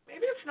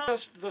 maybe it's not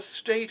just the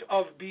state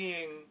of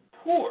being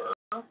poor,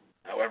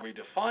 however we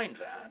define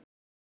that.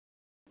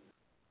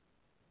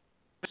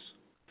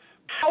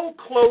 How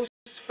close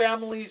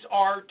families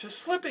are to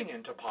slipping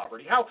into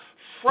poverty, how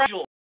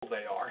fragile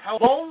they are, how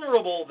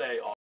vulnerable they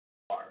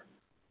are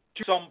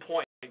to some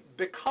point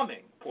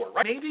becoming poor.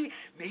 Right?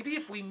 Maybe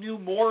if we knew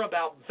more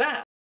about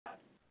that,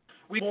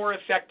 we more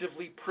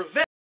effectively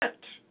prevent the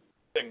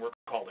thing we're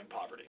calling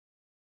poverty.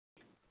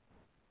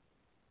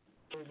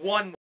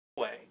 One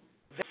way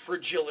that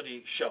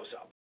fragility shows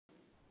up.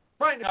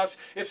 Right now,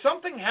 if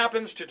something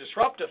happens to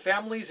disrupt a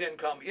family's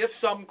income, if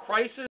some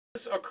crisis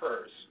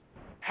occurs,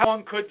 how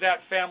long could that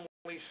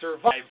family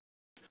survive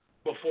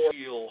before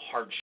real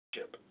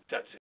hardship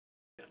sets in?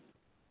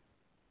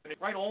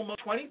 Right,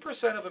 almost 20%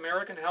 of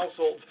American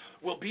households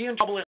will be in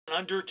trouble in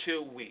under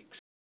 2 weeks.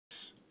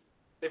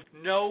 There's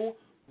no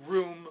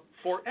room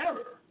for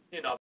error,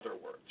 in other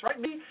words. Right?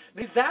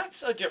 Maybe that's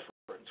a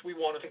difference we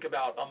want to think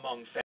about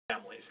among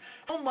families.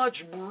 How much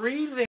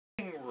breathing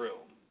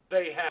room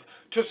they have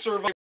to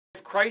survive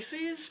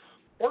crises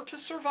or to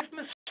survive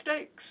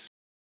mistakes.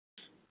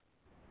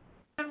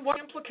 And what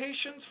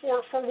implications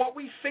for what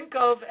we think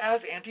of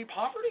as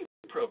anti-poverty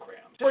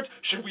programs?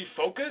 Should we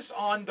focus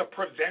on the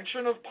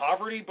prevention of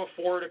poverty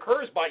before it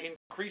occurs by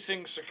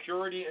increasing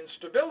security and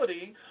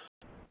stability,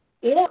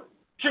 or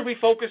should we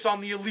focus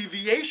on the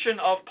alleviation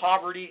of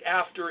poverty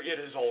after it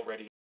has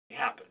already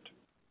happened?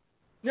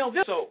 Now,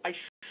 this, I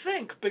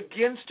think,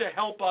 begins to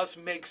help us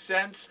make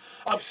sense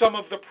of some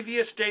of the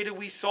previous data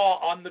we saw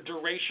on the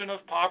duration of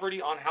poverty,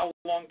 on how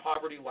long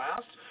poverty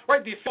lasts.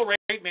 Right, the fill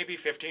rate may be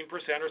 15%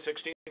 or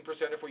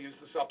 16% if we use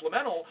the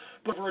supplemental,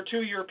 but for a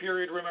 2-year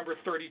period, remember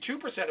 32%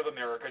 of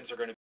Americans are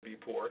going to be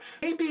poor.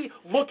 Maybe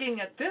looking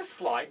at this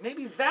slide,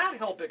 maybe that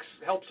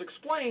helps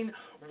explain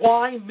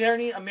why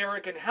many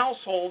American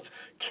households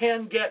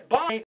can get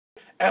by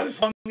as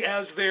long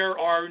as there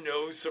are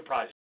no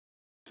surprises.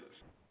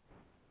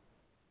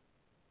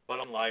 But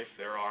in life,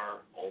 there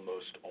are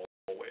almost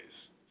always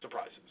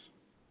surprises.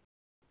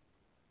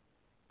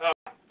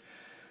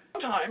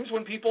 Sometimes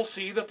when people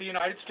see that the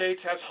United States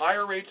has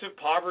higher rates of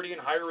poverty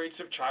and higher rates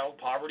of child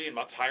poverty and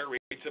much higher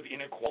rates of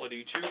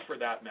inequality, too, for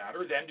that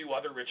matter, than do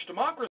other rich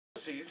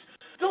democracies,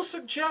 they'll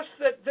suggest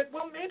that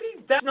well,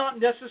 maybe that's not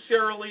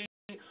necessarily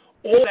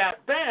all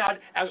that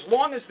bad as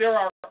long as there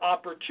are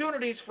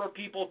opportunities for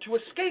people to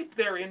escape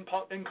their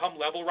income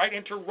level, right,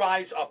 and to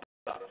rise up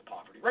out of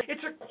poverty, right?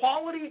 It's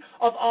equality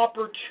of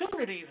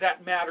opportunity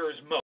that matters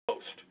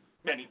most,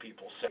 many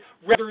people say,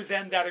 rather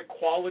than that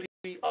equality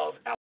of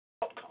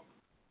outcome.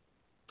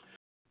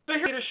 So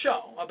here's a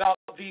show about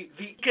the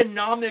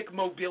economic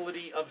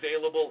mobility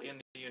available in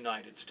the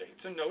United States.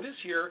 And notice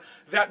here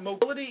that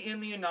mobility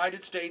in the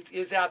United States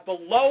is at the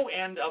low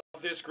end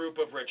of this group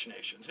of rich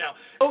nations. Now,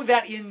 know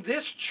that in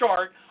this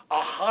chart,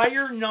 a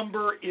higher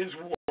number is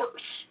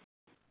worse,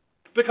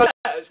 because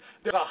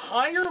there's a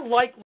higher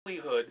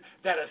likelihood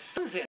that a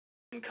son's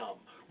income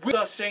will be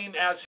the same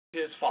as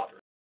his father's.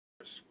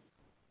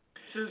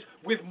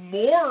 With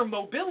more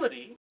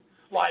mobility,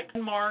 like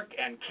Denmark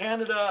and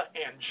Canada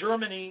and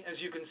Germany, as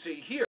you can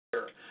see here,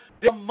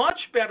 there's a much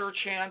better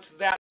chance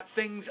that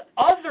things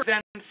other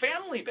than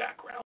family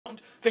background,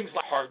 things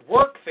like hard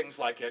work, things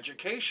like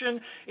education,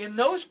 in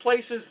those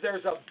places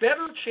there's a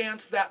better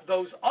chance that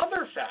those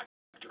other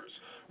factors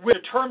will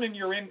determine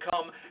your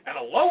income, and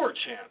a lower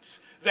chance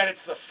that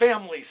it's the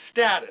family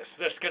status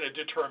that's going to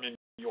determine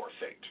your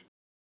fate.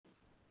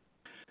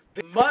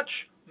 There's much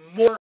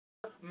more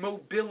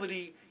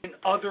mobility in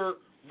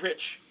other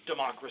rich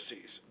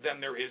democracies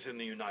than there is in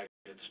the United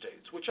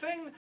States, which I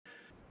think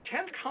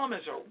tends to come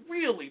as a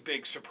really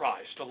big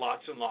surprise to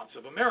lots and lots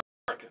of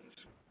Americans.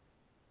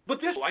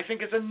 But this, I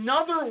think, is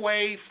another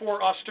way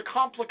for us to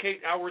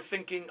complicate our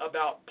thinking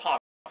about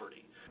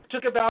poverty,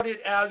 to think about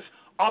it as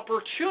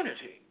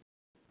opportunity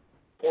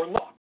or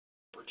lack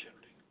of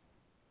opportunity.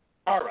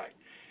 All right.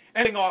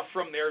 Ending off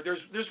from there,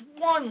 there's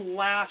one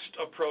last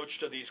approach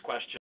to these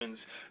questions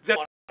that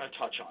I want to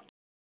touch on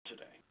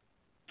today.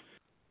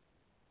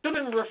 It's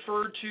been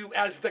referred to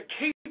as the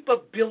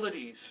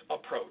capabilities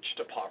approach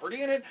to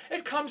poverty, and it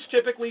comes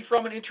typically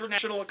from an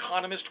international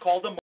economist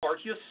called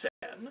Amartya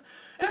Sen,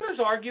 and has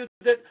argued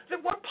that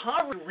what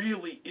poverty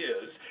really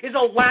is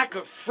a lack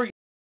of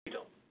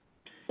freedom.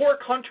 Poor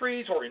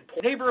countries or in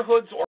poor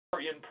neighborhoods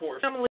or in poor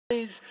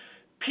families,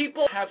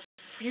 people have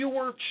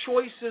fewer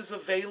choices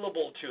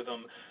available to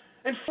them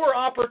and fewer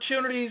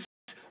opportunities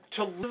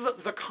to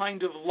live the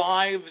kind of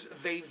lives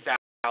they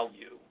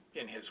value,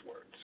 in his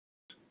words.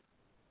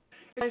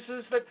 It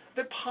says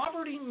that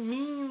poverty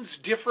means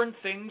different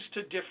things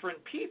to different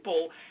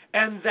people,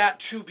 and that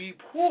to be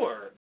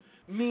poor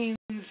means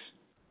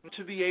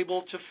to be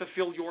able to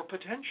fulfill your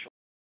potential.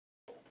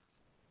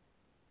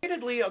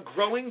 admittedly a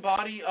growing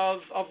body of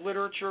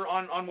literature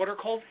on what are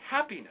called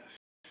happiness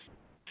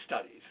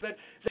studies that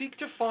seek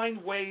to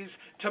find ways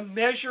to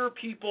measure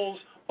people's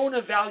own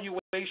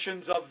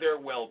evaluations of their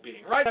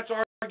well-being, right? That's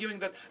arguing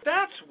that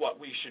that's what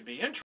we should be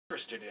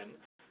interested in.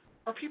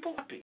 Are people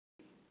happy?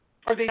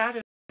 Are they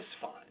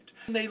satisfied?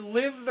 Can they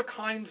live the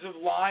kinds of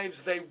lives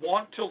they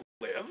want to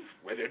live,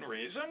 within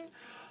reason,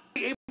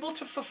 be able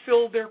to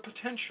fulfill their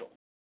potential?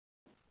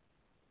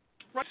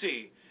 Right?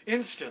 See,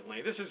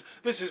 instantly, this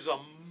is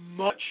a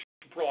much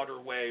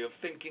broader way of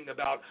thinking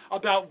about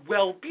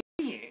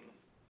well-being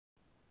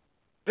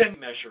than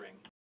measuring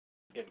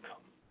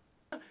income.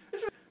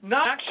 This is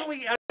not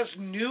actually as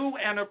new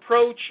an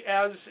approach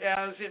as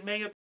it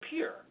may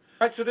appear.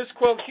 Right, so this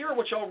quote here,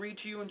 which I'll read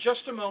to you in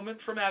just a moment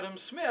from Adam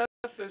Smith,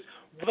 is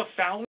the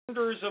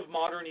founders of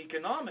modern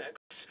economics,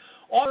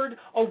 offered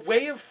a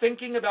way of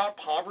thinking about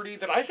poverty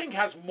that I think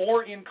has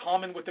more in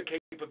common with the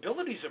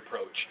capabilities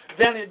approach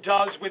than it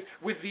does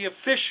with the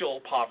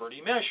official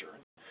poverty measure.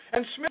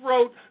 And Smith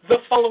wrote the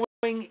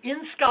following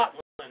in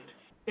Scotland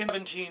in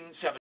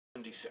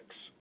 1776.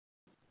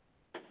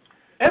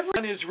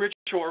 Everyone is rich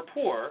or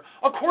poor,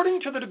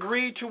 according to the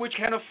degree to which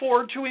can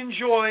afford to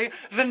enjoy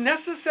the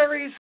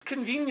necessaries,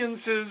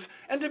 conveniences,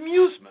 and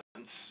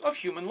amusements of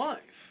human life.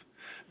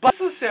 By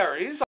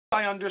necessaries,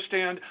 I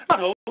understand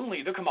not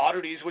only the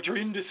commodities which are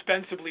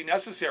indispensably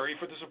necessary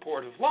for the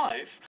support of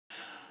life,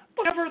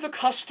 but whatever the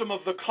custom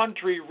of the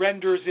country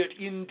renders it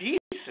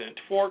indecent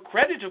for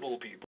creditable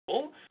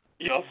people,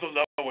 of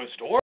the lowest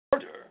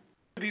order,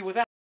 to be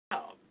without.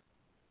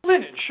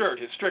 Linen shirt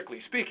is, strictly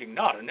speaking,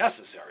 not a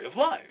necessary of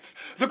life.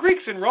 The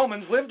Greeks and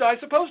Romans lived, I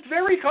suppose,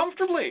 very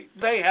comfortably.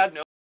 They had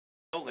no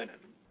linen.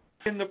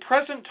 In the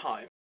present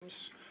times,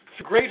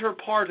 the greater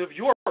part of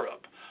Europe,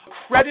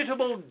 a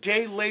creditable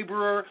day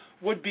laborer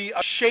would be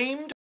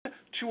ashamed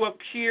to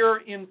appear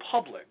in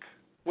public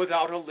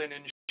without a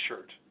linen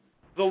shirt,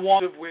 the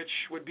want of which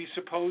would be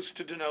supposed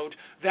to denote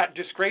that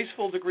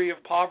disgraceful degree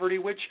of poverty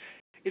which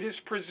it is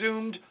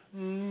presumed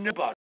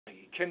nobody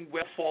can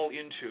well fall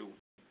into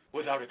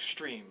without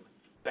extreme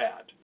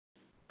bad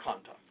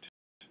conduct.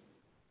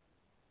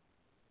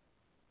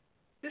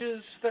 It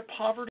is that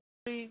poverty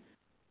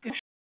is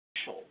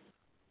social,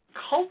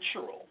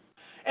 cultural,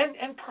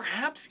 and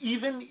perhaps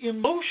even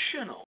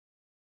emotional,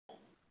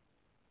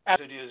 as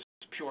it is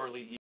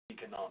purely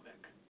economic.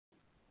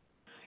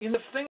 In the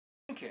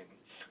thinking,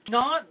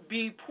 not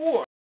be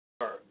poor,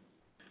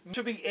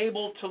 to be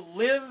able to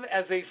live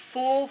as a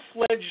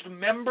full-fledged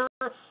member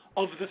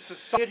of the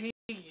society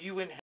you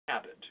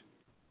inhabit,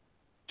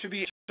 to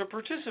be able to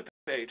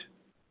participate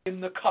in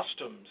the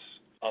customs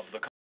of the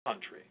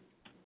country.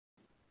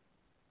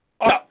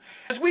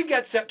 As we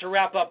get set to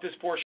wrap up this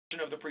portion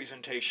of the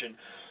presentation,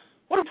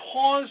 I want to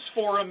pause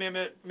for a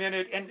minute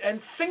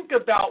and think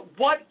about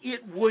what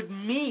it would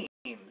mean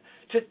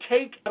to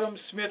take Adam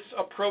Smith's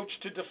approach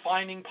to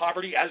defining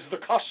poverty as the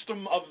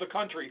custom of the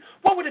country.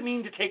 What would it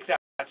mean to take that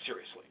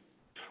seriously?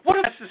 What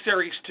are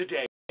necessaries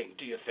today,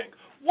 do you think?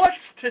 What's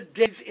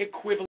today's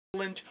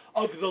equivalent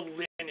of the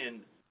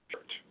linen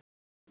shirt?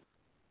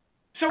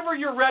 So whenever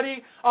you're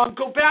ready,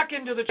 go back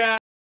into the chat.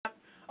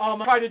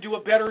 Try to do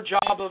a better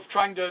job of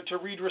trying to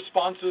read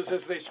responses as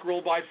they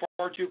scroll by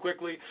far too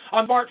quickly.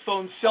 On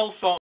smartphones, cell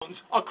phones,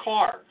 a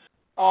car.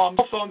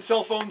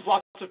 Cell phones,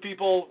 lots of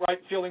people, right,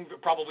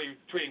 probably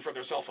tweeting from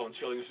their cell phones,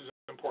 feeling this is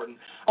important.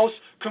 Also,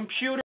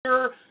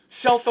 computer,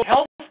 cell phone,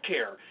 health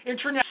care,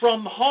 internet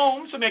from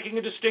home, so making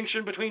a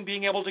distinction between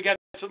being able to get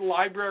to the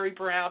library,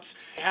 perhaps,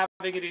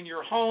 having it in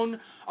your home,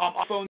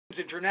 phones,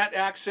 internet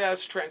access,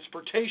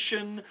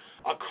 transportation,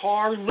 a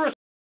car,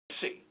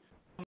 literacy,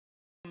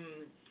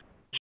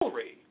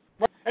 jewelry.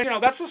 And,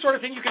 that's the sort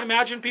of thing you can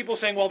imagine people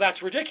saying, well,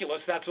 that's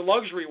ridiculous, that's a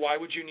luxury, why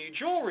would you need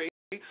jewelry?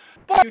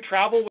 But you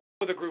travel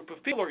with a group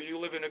of people, or you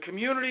live in a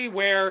community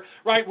where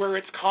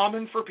it's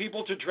common for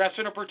people to dress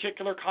in a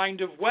particular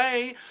kind of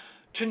way,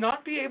 to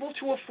not be able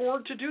to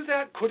afford to do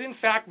that could, in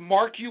fact,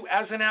 mark you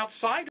as an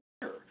outsider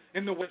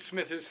in the way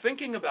Smith is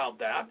thinking about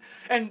that.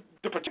 And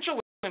the potential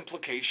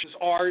implications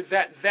are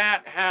that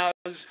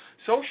has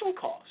social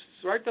costs,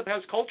 right? That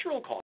has cultural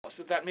costs,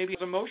 that maybe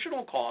has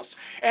emotional costs.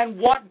 And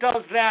what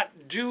does that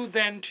do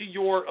then to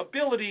your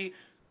ability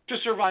to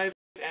survive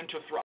and to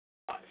thrive?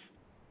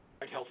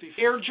 Right? Healthy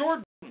Air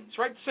Jordans,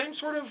 right? Same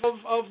sort of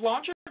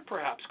logic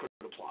perhaps could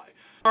apply.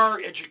 Our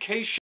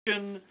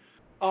education,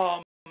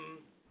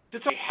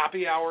 it's a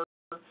happy hour.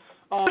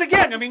 But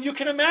again, you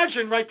can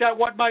imagine, right, that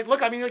what might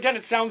look, again,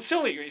 it sounds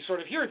silly. You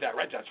sort of hear that,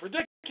 right? That's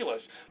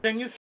ridiculous. Then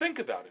you think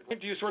about it. Right?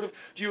 Do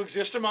you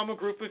exist among a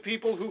group of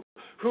people who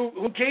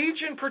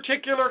engage in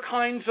particular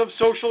kinds of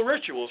social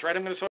rituals, right?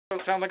 I'm going to sort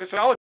of sound like a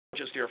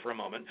sociologist here for a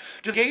moment.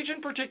 To engage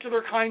in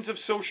particular kinds of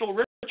social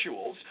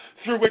rituals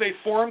through which they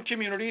form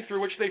community,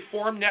 through which they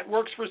form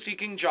networks for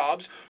seeking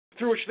jobs,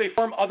 through which they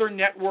form other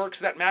networks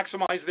that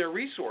maximize their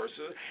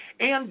resources,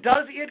 and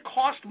does it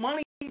cost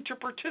money to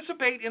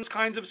participate in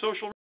kinds of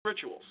social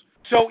rituals?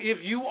 So if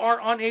you are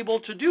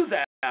unable to do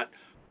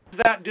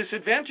that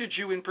disadvantages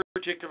you in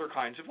particular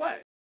kinds of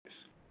ways.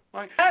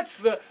 Right? That's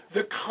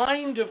the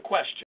kind of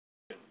question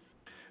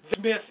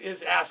the myth is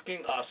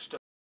asking us to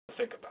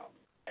think about.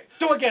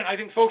 So again, I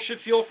think folks should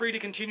feel free to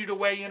continue to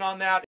weigh in on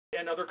that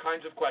and other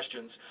kinds of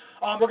questions.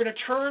 We're going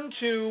to turn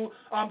to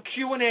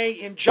Q&A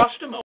in just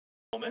a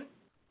moment.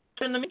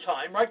 In the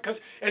meantime, right, because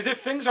as if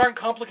things aren't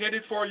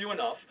complicated for you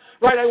enough,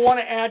 right, I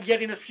want to add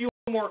yet in a few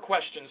more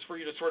questions for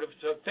you to sort of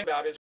think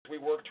about as we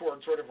work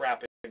toward sort of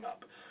wrapping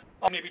up.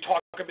 Maybe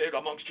talk a bit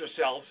amongst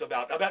yourselves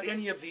about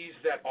any of these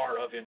that are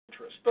of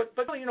interest. But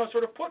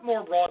sort of put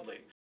more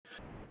broadly,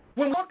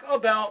 when we talk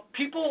about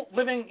people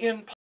living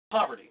in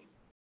poverty,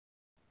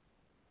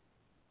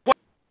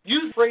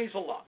 use the phrase a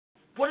lot.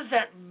 What does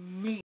that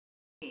mean?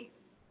 It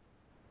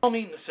don't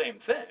mean the same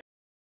thing.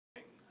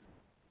 The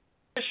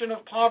definition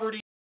of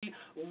poverty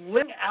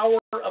limit our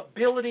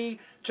ability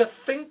to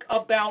think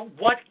about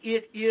what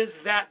it is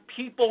that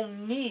people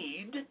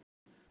need,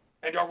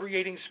 and are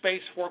creating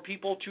space for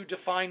people to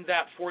define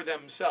that for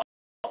themselves.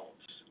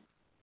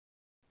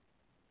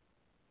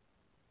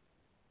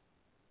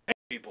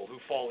 People who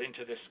fall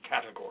into this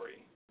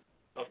category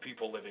of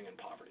people living in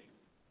poverty.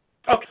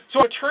 Okay, so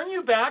I'll turn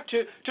you back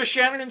to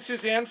Shannon and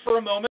Suzanne for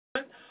a moment,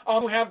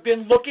 who have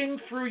been looking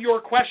through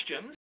your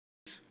questions.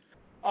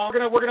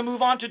 We're gonna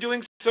move on to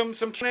doing some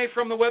Q&A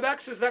from the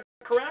WebEx. Is that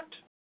correct?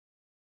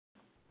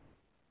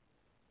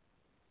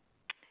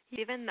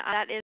 Stephen,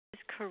 that is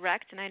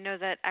correct, and I know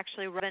that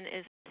actually Robin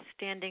is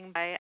standing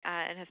by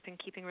and has been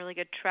keeping really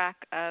good track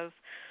of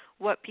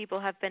what people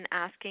have been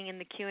asking in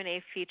the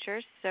Q&A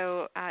feature.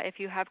 So if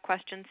you have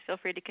questions, feel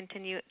free to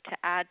continue to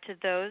add to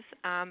those.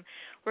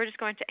 We're just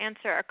going to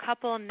answer a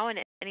couple now, and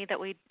any that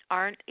we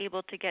aren't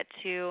able to get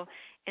to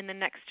in the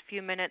next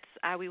few minutes,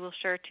 we will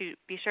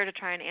be sure to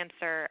try and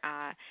answer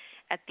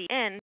at the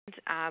end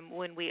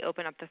when we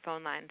open up the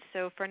phone line.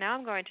 So for now,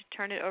 I'm going to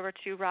turn it over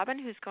to Robin,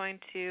 who's going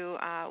to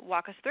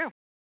walk us through.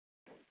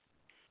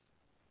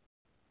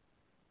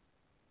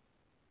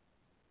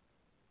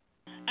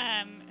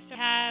 So I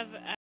have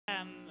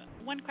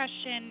one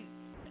question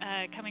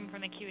coming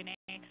from the Q&A.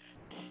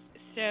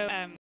 So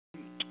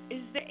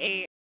is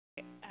there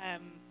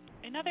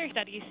another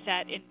study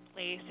set in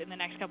place in the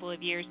next couple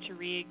of years to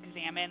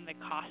re-examine the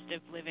cost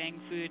of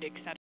living, food,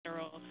 et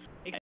cetera,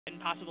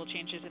 and possible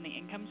changes in the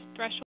income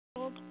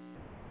threshold?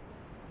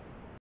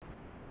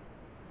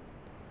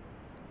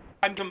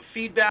 Some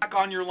feedback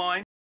on your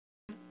line.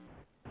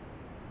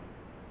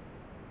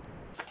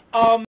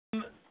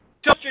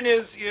 Question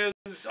is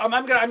I'm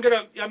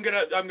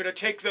gonna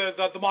take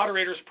the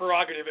moderator's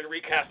prerogative and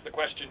recast the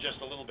question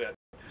just a little bit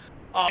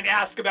and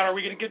ask about, are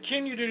we going to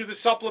continue to do the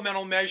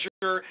supplemental measure,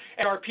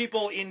 and are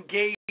people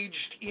engaged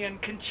in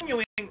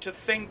continuing to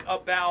think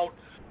about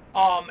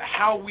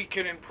how we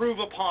can improve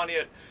upon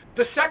it?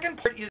 The second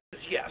part is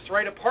yes,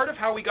 right? A part of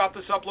how we got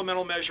the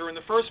supplemental measure in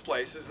the first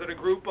place is that a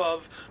group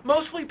of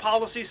mostly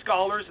policy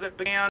scholars that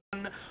began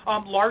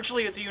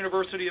largely at the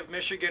University of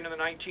Michigan in the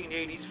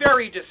 1980s,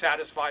 very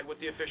dissatisfied with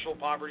the official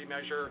poverty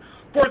measure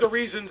for the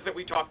reasons that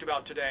we talked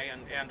about today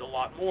and a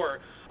lot more,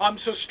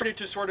 so started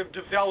to sort of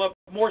develop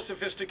more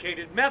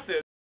sophisticated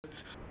methods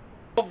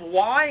of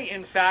why,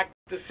 in fact,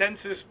 the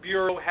Census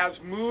Bureau has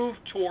moved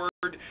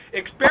toward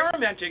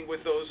experimenting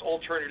with those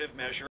alternative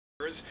measures.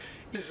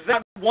 Is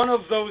that one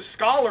of those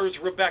scholars,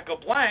 Rebecca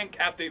Blank,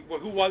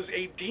 who was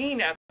a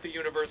dean at the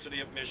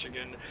University of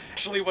Michigan,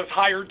 actually was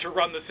hired to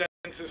run the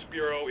Census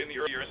Bureau in the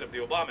early years of the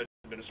Obama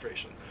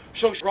administration.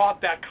 So she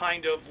brought that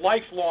kind of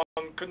lifelong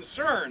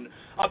concern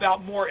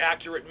about more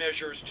accurate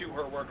measures to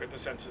her work at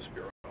the Census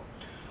Bureau.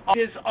 It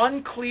is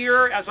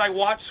unclear, as I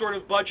watch sort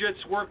of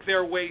budgets work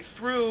their way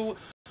through,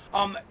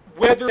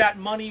 whether that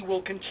money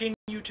will continue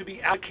to be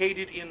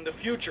allocated in the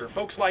future.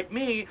 Folks like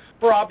me,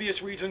 for obvious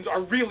reasons,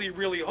 are really,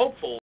 really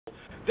hopeful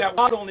that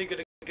we're not only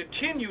going to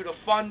continue to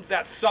fund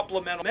that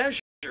supplemental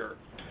measure,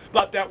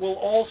 but that we'll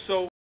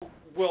also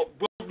will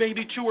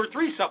maybe 2 or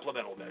 3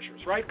 supplemental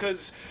measures, right?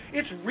 Because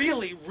it's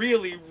really,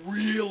 really,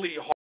 really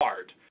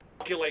hard to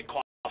calculate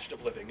cost of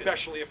living,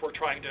 especially if we're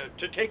trying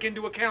to take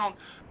into account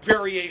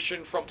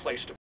variation from place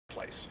to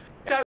place.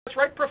 That's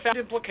right, profound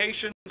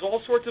implications.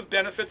 All sorts of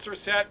benefits are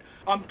set.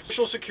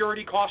 Social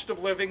Security cost of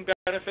living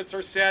benefits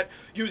are set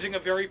using a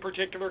very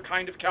particular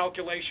kind of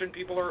calculation.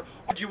 People are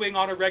arguing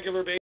on a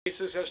regular basis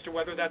as to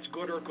whether that's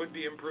good or could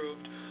be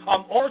improved.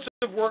 All sorts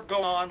of work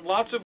going on,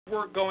 lots of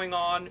work going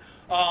on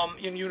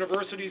in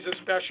universities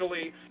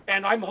especially,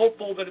 and I'm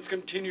hopeful that it's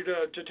continue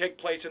to take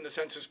place in the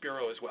Census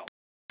Bureau as well.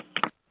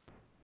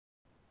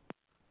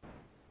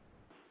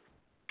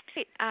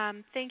 Great.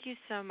 Thank you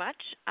so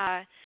much.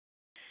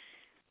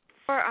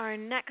 For our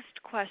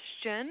next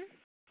question,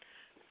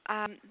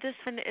 this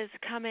one is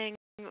coming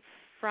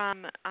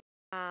from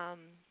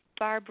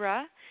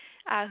Barbara,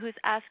 who's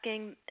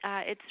asking,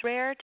 it's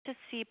rare to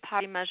see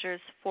poverty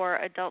measures for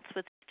adults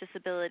with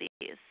disabilities.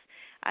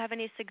 Have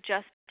any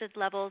suggested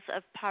levels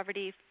of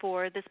poverty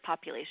for this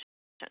population?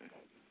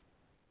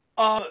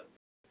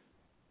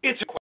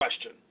 It's a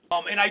question,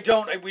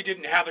 and we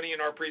didn't have any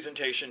in our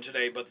presentation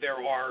today, but there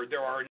are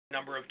a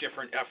number of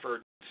different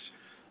efforts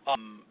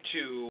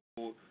to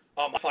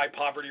modify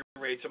poverty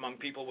rates among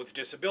people with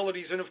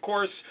disabilities. And of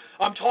course,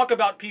 talk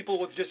about people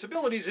with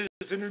disabilities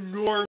is an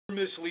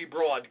enormously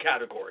broad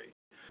category.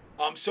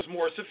 So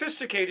more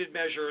sophisticated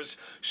measures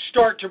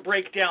start to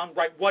break down,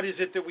 right, what is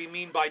it that we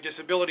mean by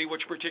disability,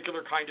 which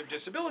particular kind of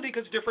disability,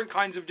 because different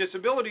kinds of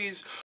disabilities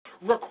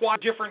require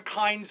different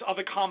kinds of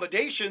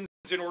accommodations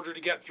in order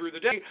to get through the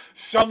day.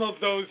 Some of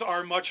those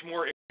are much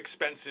more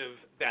expensive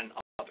than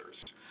others.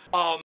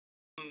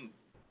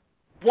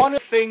 One of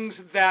the things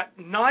that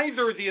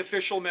neither the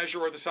official measure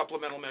or the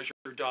supplemental measure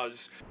does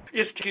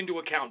is take into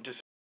account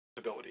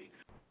disability.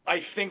 I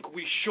think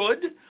we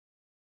should.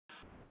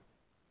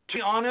 To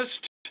be honest,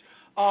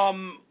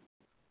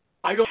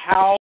 I don't know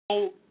how,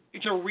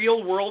 in a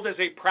real world, as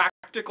a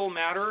practical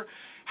matter,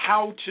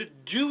 how to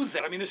do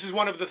that. I mean, this is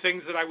one of the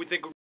things that I would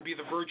think would be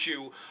the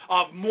virtue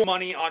of more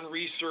money on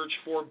research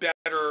for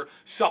better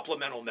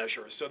supplemental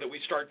measures, so that we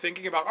start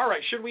thinking about, all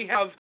right, should we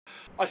have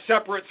a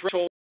separate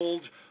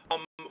threshold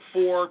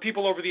for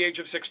people over the age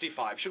of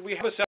 65? Should we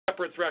have a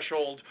separate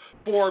threshold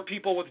for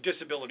people with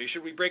disability?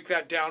 Should we break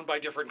that down by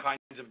different kinds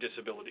of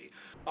disability?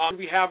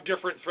 We have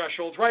different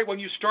thresholds, right? When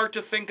you start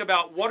to think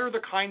about what are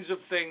the kinds of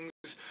things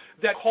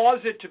that cause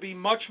it to be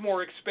much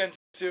more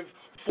expensive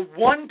for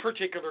one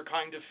particular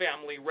kind of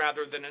family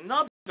rather than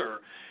another,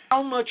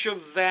 how much of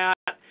that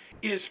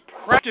is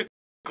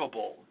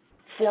practicable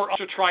for us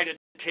to try to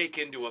take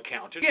into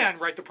account? Again,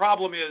 right, the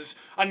problem is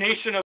a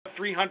nation of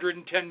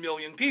 310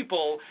 million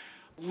people,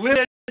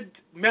 limited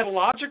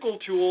methodological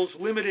tools,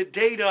 limited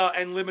data,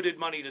 and limited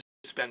money to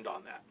spend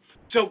on that.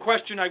 So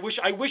question, I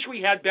wish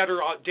we had better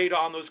data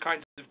on those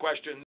kinds of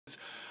questions.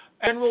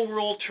 General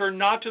rule, turn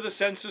not to the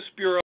Census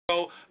Bureau,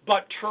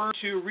 but turn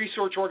to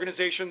research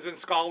organizations and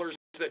scholars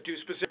that do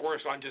specific work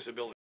on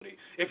disability,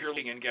 if you're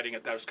looking and getting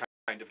at those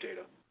kind of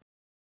data.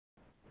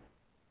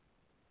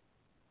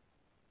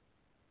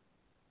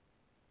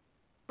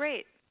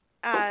 Great.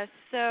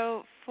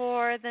 So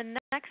for the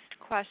next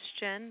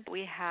question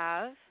we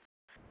have,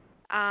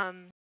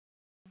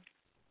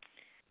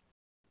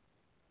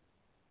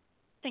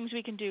 things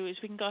we can do is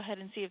we can go ahead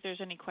and see if there's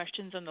any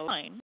questions on the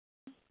line.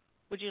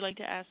 Would you like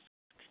to ask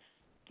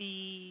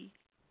the...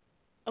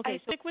 Okay,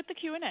 so stick with the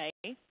Q&A.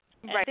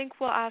 Right. I think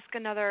we'll ask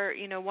another,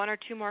 one or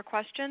two more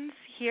questions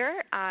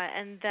here,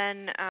 and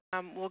then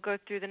we'll go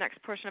through the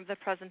next portion of the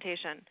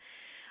presentation.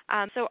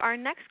 So our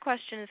next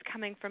question is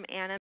coming from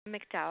Anna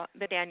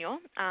McDaniel.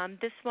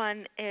 This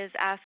one is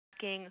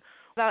asking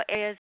about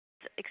areas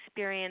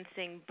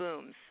experiencing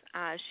booms.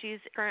 She's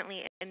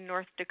currently in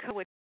North Dakota,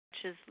 which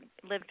is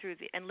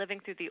living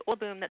through the oil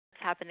boom that's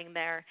happening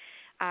there.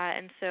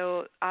 And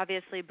so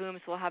obviously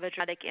booms will have a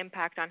dramatic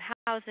impact on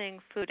housing,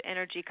 food,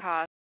 energy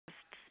costs,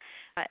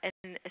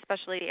 and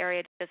especially the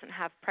area doesn't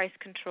have price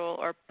control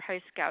or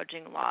price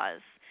gouging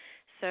laws.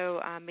 So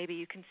maybe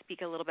you can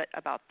speak a little bit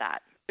about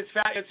that.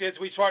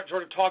 We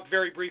sort of talked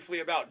very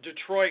briefly about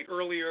Detroit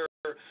earlier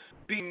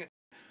being,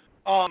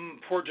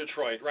 for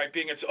Detroit, right,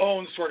 being its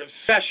own sort of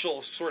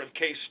special sort of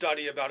case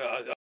study about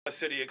a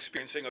city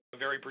experiencing a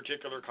very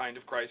particular kind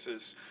of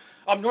crisis.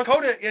 North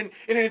Dakota, in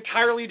an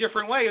entirely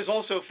different way, is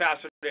also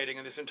fascinating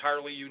in this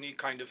entirely unique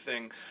kind of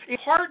thing. In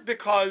part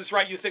because,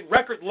 right, you think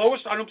record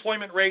lowest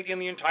unemployment rate in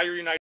the entire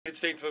United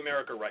States of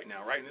America right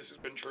now, right? And this has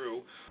been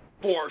true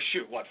for,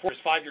 4 years,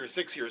 5 years,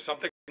 6 years,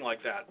 something like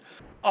that.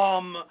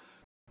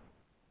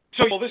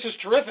 So this is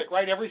terrific,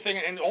 right? Everything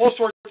and all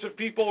sorts of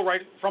people,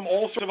 right, from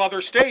all sorts of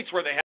other states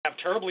where they have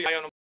terribly high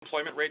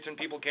unemployment rates and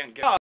people can't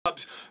get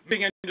jobs,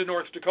 moving into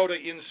North Dakota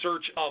in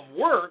search of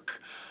work.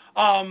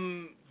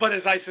 But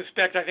as I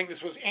suspect, I think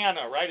this was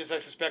Anna, right? As I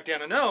suspect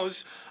Anna knows,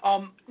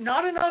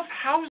 not enough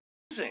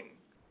housing.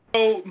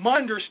 So my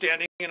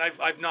understanding, and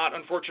I've not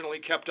unfortunately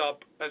kept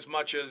up as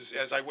much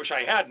as I wish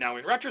I had now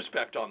in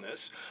retrospect on this,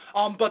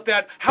 but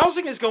that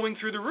housing is going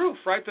through the roof,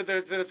 right? That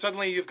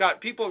suddenly you've got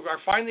people who are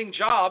finding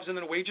jobs and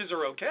then wages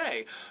are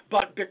okay,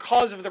 but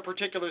because of the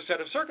particular set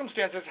of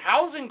circumstances,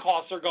 housing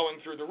costs are going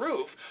through the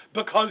roof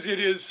because it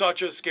is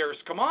such a scarce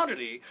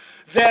commodity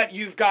that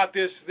you've got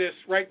this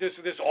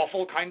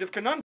awful kind of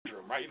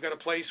conundrum, right? You've got a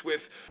place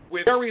with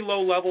very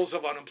low levels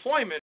of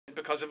unemployment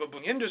because of a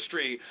booming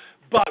industry,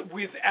 but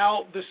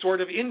without the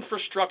sort of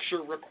infrastructure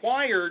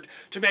required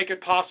to make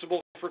it possible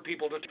for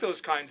people to take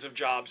those kinds of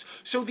jobs.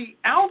 So the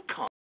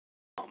outcome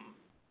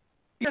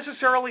is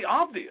necessarily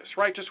obvious,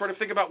 right? To sort of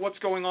think about what's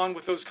going on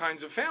with those kinds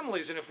of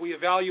families, and if we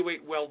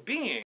evaluate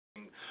well-being,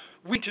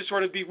 we need to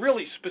sort of be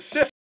really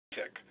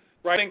specific,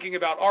 right? Thinking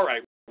about, all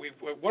right,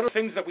 what are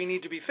things that we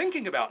need to be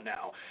thinking about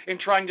now in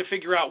trying to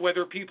figure out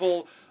whether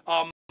people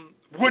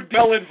would be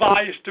well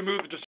advised to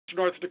move to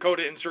North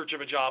Dakota in search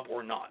of a job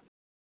or not.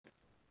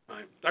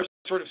 Right? There's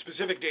sort of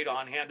specific data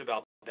on hand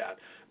about that,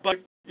 but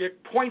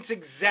it points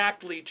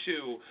exactly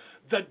to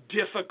the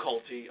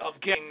difficulty of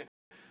getting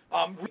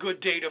good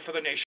data for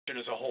the nation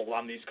as a whole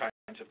on these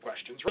kinds of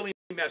questions, really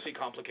messy,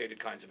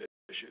 complicated kinds of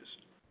issues.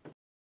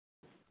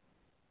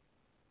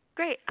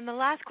 Great. And the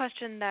last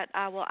question that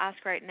we'll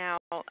ask right now,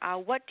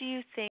 what do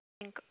you think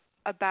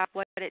about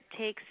what it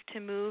takes to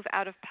move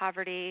out of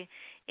poverty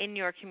in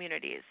your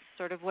communities?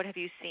 Sort of what have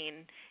you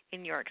seen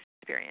in your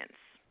experience?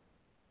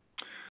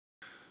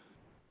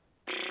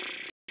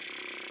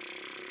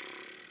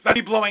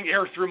 That'd be blowing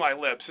air through my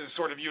lips is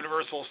sort of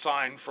universal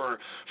sign for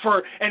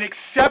an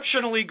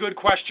exceptionally good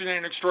question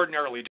and an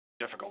extraordinarily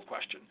difficult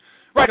question.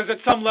 Right, because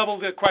at some level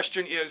the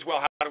question is, well,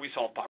 how do we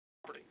solve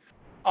poverty?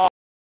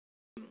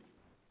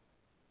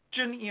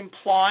 Question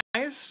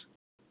implies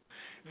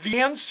the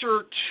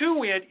answer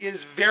to it is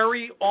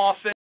very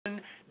often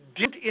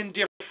different in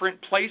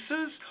different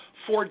places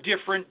for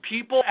different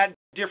people at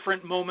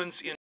different moments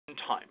in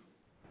time.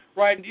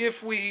 Right? If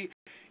we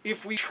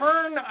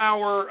turn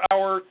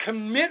our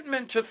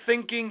commitment to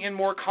thinking in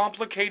more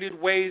complicated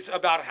ways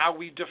about how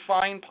we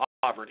define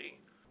poverty,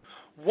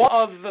 one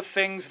of the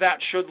things that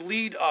should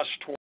lead us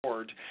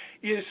toward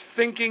is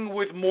thinking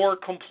with more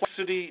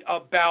complexity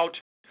about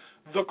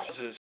the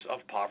causes of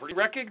poverty,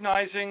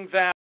 recognizing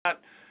that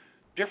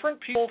different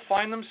people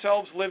find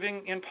themselves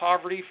living in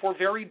poverty for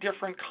very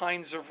different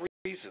kinds of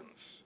reasons.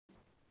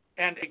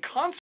 And a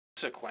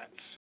consequence,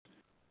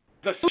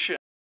 the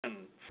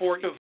solution for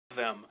each of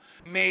them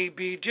may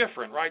be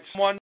different, right?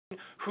 Someone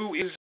who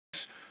is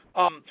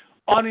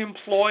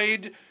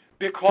unemployed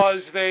because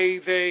they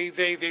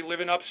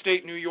live in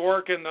upstate New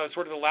York and the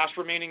sort of the last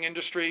remaining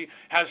industry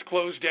has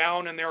closed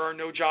down and there are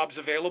no jobs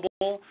available,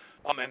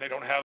 and they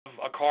don't have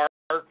a car,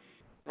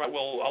 right,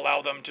 will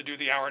allow them to do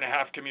the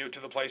hour-and-a-half commute to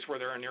the place where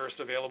there are nearest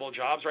available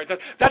jobs, right?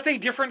 That's a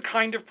different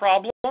kind of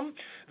problem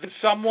than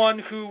someone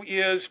who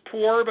is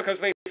poor because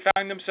they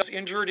find themselves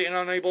injured and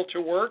unable to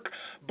work,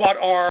 but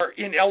are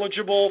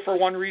ineligible for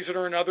one reason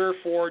or another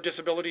for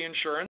disability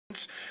insurance.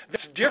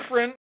 That's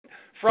different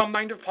from the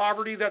kind of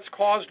poverty that's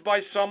caused by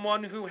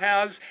someone who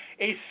has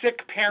a sick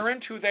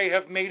parent who they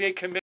have made a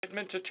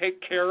commitment to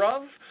take care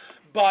of,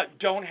 but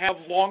don't have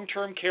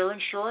long-term care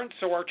insurance,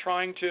 so are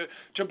trying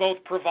to both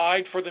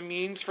provide for the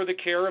means for the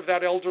care of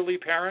that elderly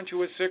parent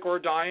who is sick or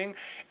dying,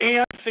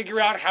 and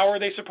figure out how are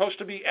they supposed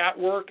to be at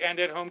work and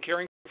at home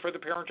caring for the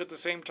parent at the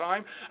same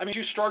time. I mean,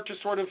 you start to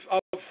sort of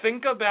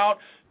think about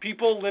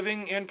people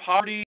living in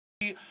poverty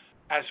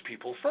as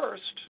people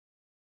first.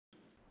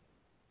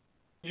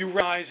 You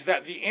realize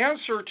that the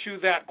answer to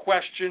that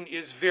question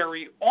is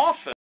very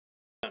often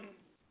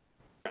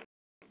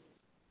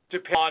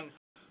depending on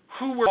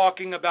who we're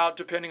talking about,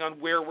 depending on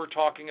where we're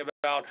talking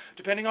about,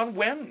 depending on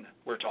when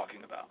we're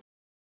talking about.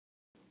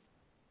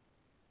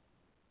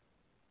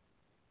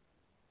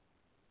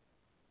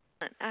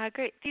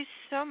 Great. Thank you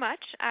so much.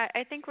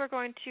 I think we're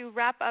going to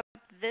wrap up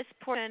this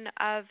portion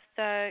of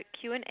the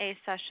Q&A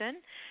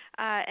session.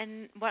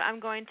 And what I'm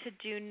going to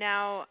do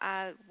now,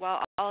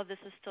 while all of this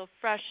is still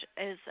fresh,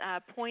 is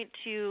point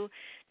to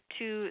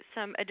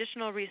some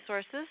additional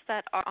resources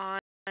that are on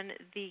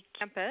the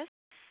campus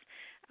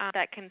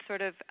that can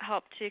sort of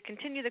help to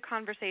continue the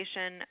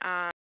conversation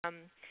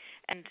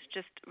and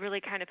just really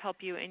kind of help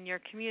you in your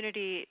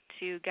community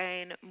to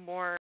gain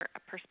more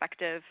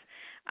perspective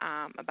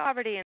about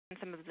poverty and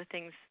some of the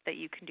things that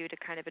you can do to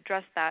kind of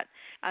address that.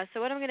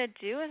 So what I'm going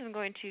to do is I'm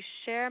going to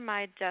share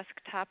my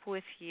desktop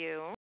with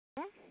you.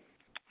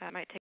 That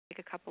might take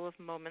a couple of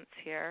moments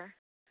here.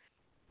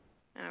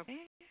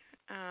 Okay.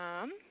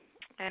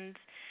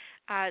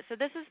 So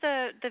this is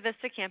the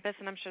Vista campus,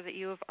 and I'm sure that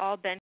you have all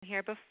been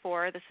here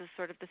before. This is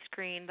sort of the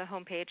screen, the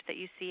homepage that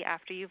you see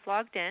after you've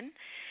logged in.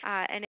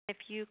 And if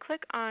you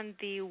click on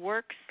the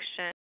work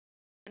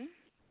section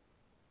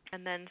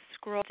and then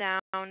scroll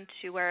down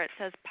to where it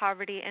says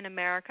Poverty in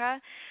America,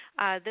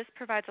 this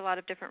provides a lot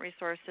of different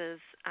resources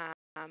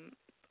on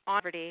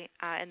poverty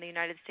in the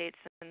United States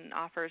and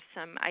offers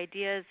some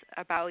ideas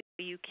about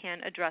how you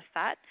can address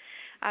that.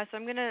 So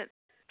I'm going to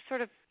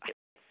sort of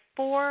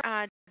four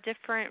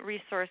different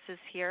resources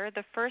here.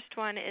 The first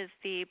one is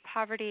the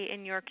Poverty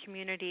in Your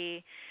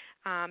Community,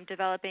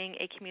 Developing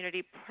a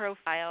Community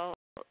Profile,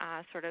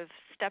 sort of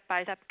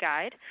step-by-step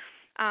guide.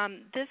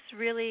 This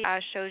really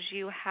shows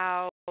you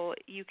how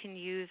you can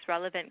use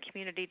relevant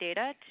community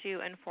data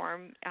to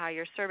inform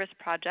your service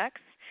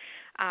projects.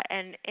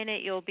 And in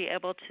it, you'll be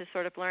able to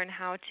sort of learn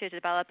how to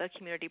develop a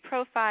community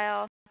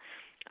profile,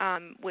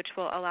 which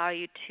will allow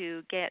you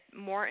to get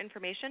more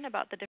information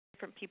about the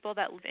different people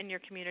that live in your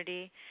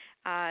community,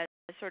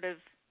 sort of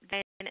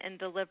design and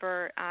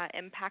deliver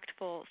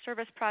impactful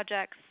service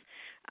projects,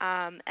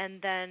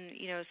 and then,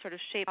 sort of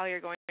shape how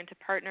you're going to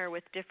partner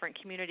with different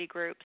community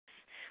groups.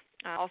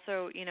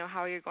 Also,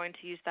 how you're going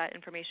to use that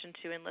information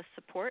to enlist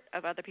support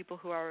of other people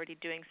who are already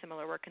doing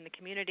similar work in the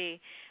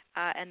community,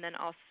 and then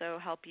also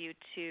help you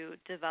to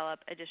develop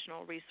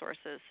additional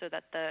resources so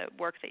that the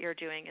work that you're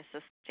doing is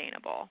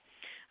sustainable.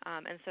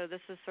 And so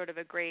this is sort of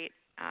a great,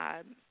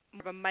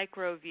 more of a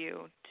micro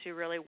view to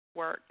really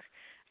work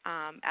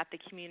at the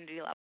community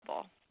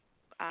level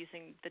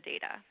using the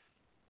data.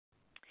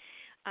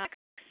 Next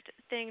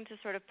thing to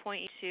sort of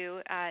point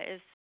you to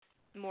is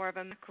more of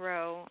a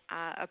macro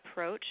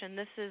approach, and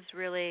this is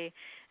really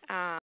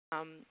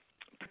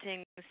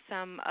putting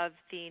some of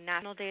the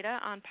national data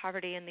on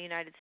poverty in the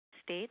United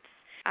States.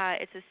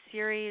 It's a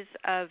series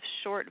of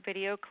short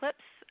video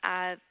clips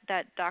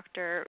that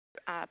Dr.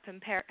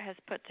 Pimpert has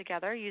put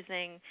together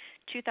using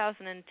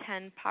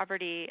 2010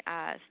 poverty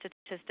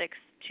statistics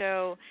to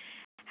show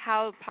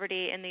how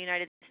poverty in the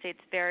United States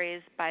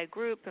varies by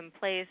group and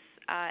place,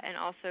 and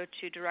also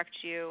to direct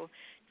you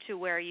to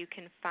where you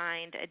can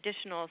find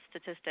additional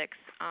statistics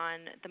on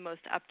the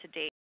most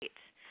up-to-date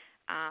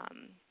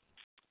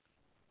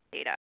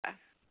data.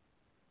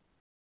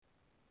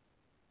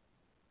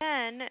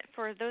 Then,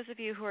 for those of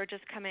you who are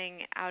just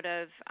coming out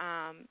of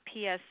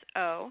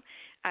PSO,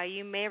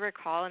 you may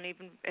recall, and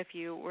even if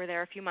you were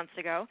there a few months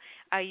ago,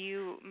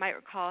 you might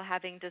recall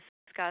having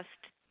discussed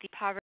the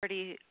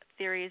poverty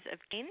theories of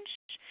change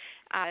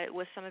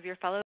with some of your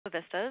fellow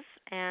Vistas.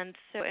 And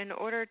so in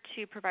order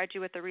to provide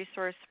you with a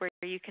resource where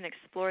you can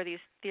explore these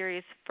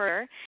theories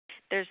further,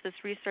 there's this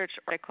research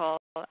article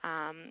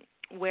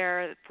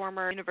where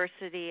former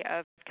University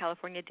of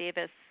California,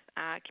 Davis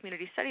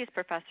Community Studies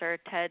professor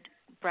Ted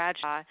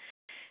Bradshaw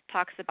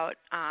talks about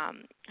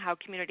how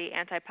community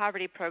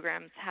anti-poverty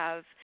programs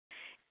have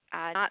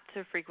not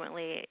so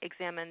frequently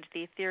examined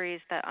the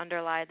theories that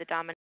underlie the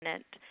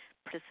dominant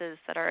practices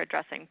that are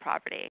addressing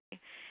poverty.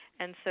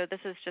 And so this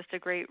is just a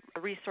great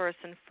resource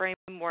and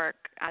framework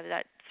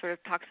that sort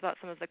of talks about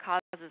some of the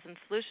causes and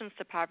solutions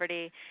to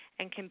poverty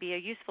and can be a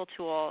useful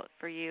tool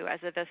for you as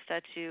a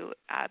Vista to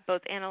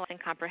both analyze and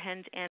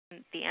comprehend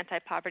the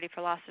anti-poverty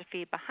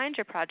philosophy behind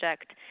your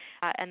project,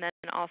 and then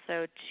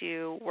also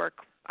to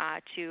work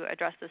to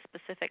address the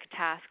specific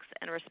tasks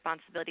and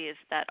responsibilities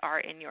that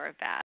are in your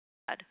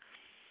VAD.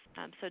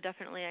 So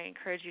definitely I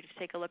encourage you to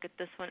take a look at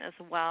this one as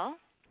well.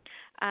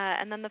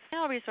 And then the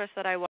final resource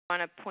that I want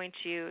to point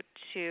you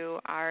to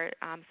are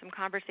some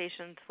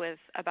conversations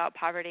about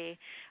poverty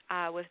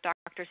with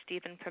Dr.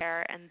 Stephen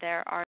Prepare, and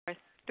there are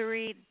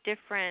 3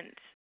 different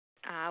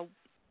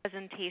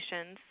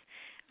presentations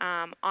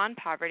on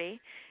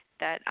poverty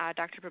that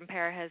Dr.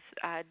 Prepare has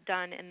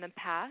done in the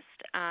past,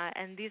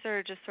 and these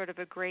are just sort of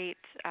a great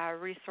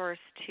resource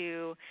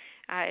to,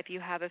 if you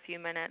have a few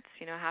minutes,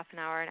 half an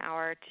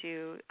hour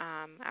to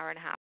hour and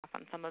a half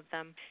on some of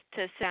them,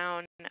 to sit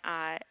down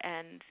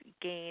and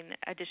gain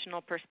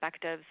additional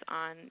perspectives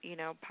on,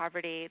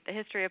 poverty, the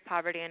history of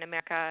poverty in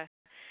America,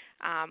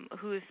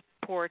 who's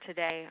poor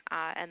today,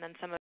 and then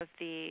some of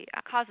the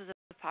causes of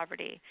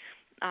poverty,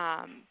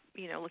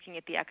 looking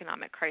at the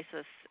economic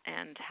crisis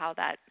and how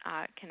that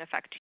can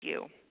affect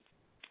you,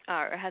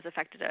 or has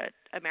affected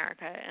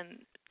America and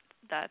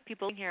the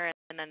people here,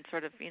 and then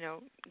sort of,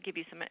 give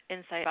you some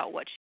insight about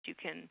what you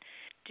can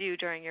do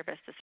during your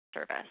Vista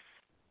service.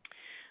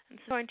 And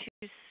so I'm going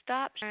to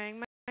stop sharing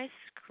my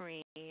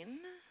screen.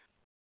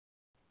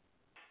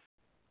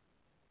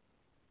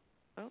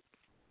 Oh,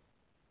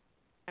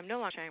 I'm no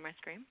longer sharing my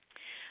screen.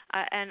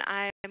 And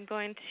I'm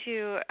going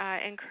to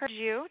encourage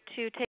you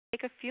to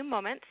take a few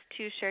moments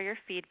to share your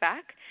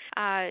feedback.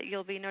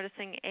 You'll be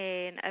noticing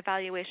an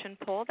evaluation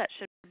poll that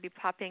should be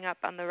popping up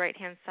on the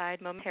right-hand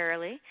side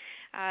momentarily.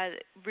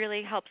 It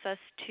really helps us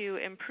to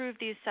improve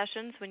these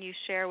sessions when you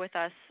share with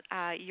us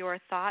your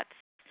thoughts,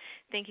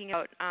 thinking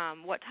about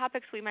what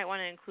topics we might want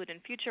to include in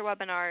future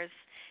webinars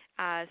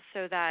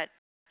so that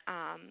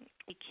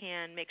we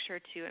can make sure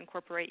to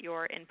incorporate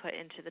your input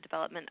into the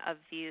development of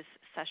these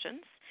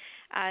sessions.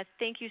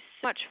 Thank you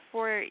so much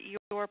for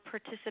your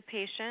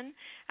participation.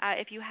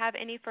 If you have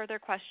any further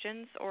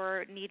questions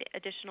or need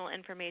additional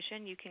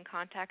information, you can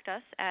contact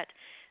us at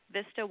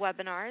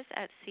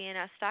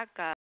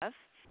vistawebinars@cns.gov.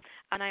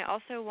 And I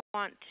also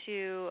want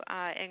to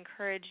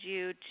encourage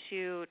you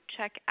to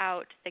check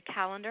out the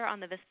calendar on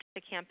the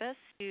Vista campus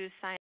to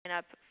sign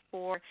up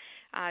for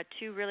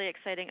 2 really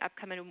exciting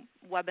upcoming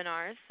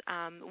webinars.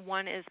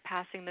 One is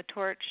Passing the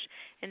Torch,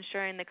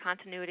 Ensuring the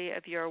Continuity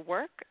of Your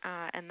Work,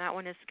 and that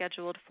one is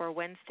scheduled for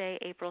Wednesday,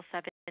 April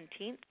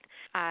 17th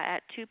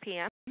at 2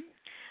 p.m.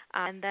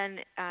 And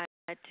then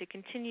to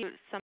continue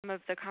some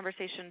of the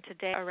conversation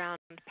today around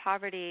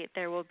poverty,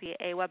 there will be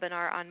a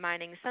webinar on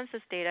mining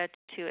census data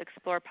to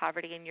explore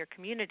poverty in your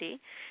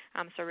community,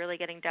 so really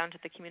getting down to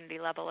the community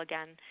level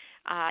again.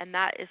 And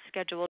that is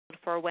scheduled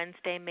for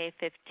Wednesday, May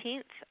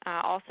 15th,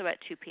 also at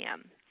 2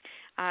 p.m.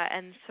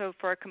 And so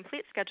for a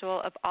complete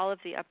schedule of all of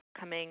the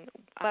upcoming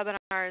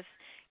webinars,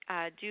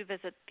 do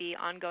visit the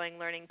ongoing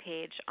learning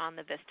page on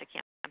the Vista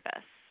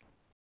campus.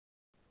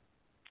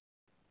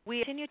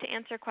 We continue to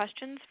answer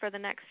questions for the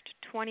next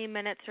 20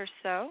 minutes or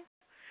so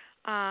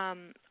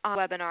on the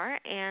webinar,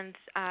 and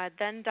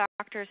then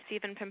Dr.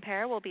 Stephen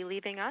Prepare will be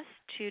leaving us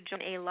to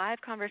join a live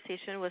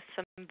conversation with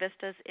some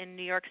Vistas in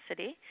New York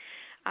City.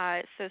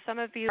 So some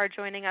of you are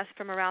joining us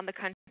from around the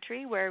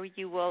country, where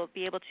you will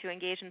be able to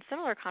engage in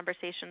similar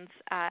conversations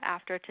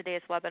after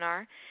today's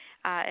webinar.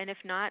 And if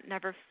not,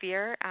 never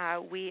fear.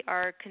 We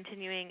are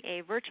continuing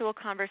a virtual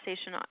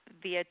conversation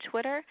via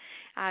Twitter.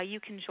 You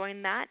can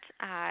join that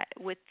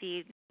with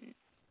the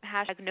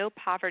hashtag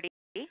 #NoPoverty.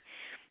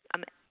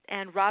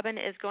 And Robin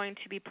is going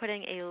to be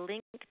putting a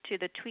link to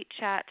the tweet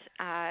chat,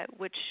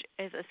 which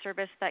is a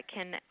service that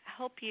can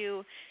help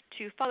you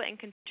to follow and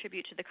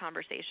contribute to the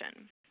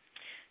conversation.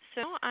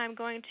 So I'm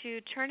going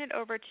to turn it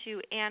over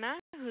to Anna,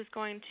 who's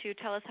going to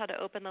tell us how to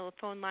open the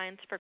phone lines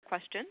for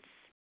questions.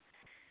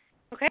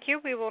 Okay, thank you.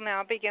 We will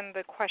now begin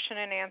the question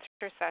and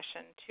answer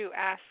session. To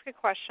ask a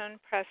question,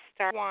 press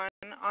 *1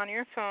 on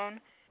your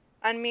phone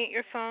Unmute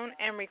your phone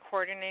and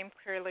record your name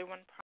clearly when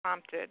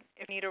prompted.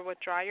 If you need to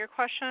withdraw your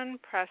question,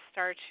 press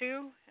star 2.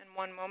 And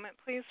one moment,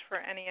 please, for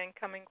any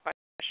incoming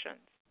questions.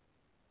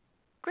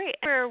 Great.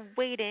 We're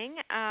waiting.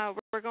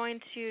 We're going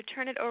to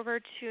turn it over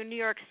to New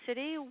York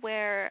City,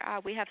 where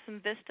we have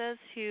some Vistas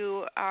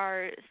who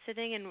are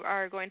sitting and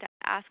are going to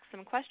ask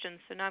some questions.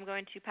 So now I'm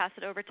going to pass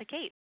it over to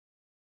Kate.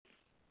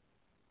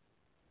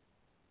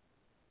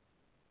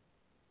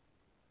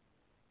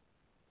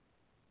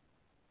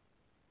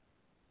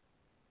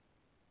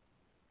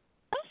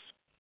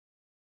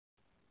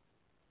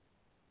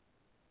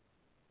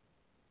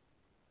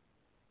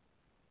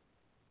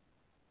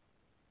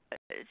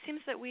 It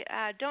seems that we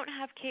don't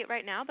have Kate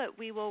right now, but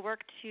we will work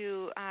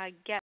to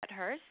get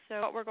her. So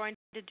what we're going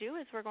to do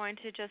is we're going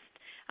to just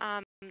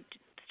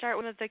start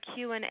with the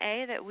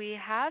Q&A that we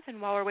have,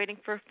 and while we're waiting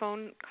for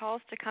phone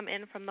calls to come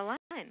in from the line.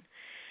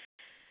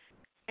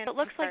 And it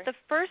looks like the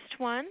first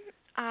one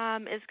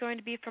is going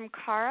to be from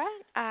Cara,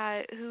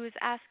 who is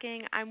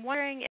asking, I'm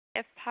wondering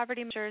if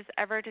poverty measures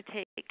ever to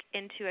take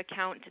into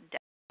account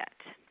debt.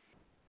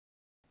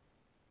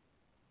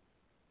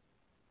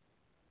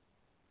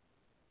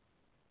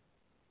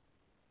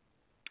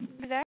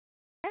 There?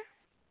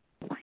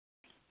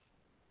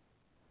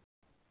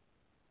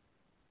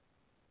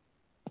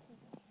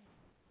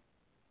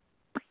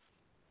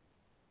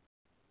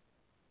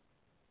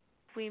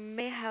 We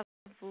may have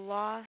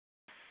lost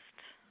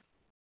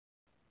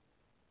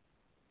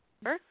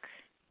work.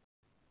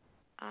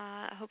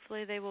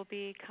 Hopefully they will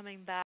be coming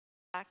back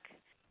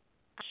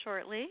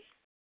shortly.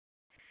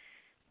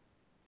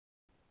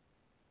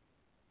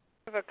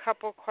 I have a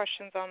couple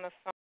questions on the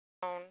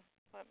phone.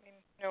 Let me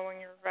know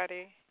when you're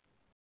ready.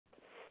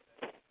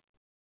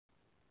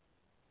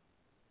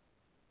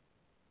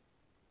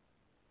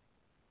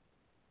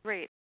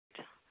 Great.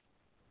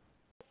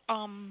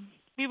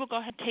 We will go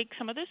ahead and take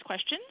some of those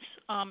questions,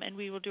 and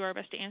we will do our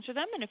best to answer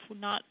them. And if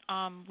not,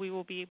 we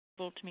will be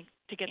able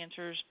to get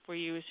answers for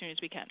you as soon as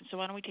we can. So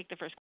why don't we take the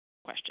first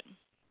question?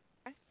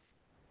 Okay.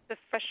 This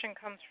question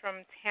comes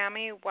from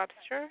Tammy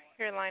Webster.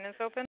 Your line is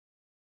open.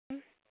 Hi,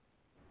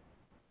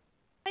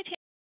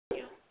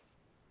 Tammy.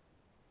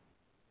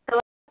 Hello?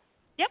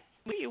 Yep.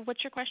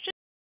 What's your question?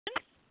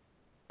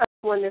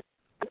 Wonderful.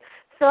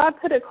 So I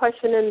put a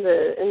question in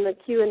the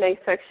Q&A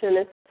section.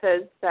 It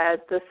says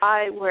that the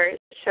slide where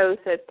it shows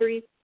that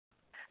 32.2%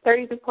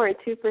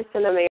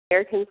 of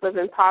Americans live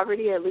in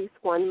poverty at least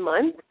 1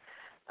 month,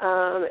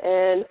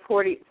 and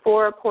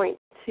 44.2%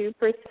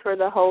 for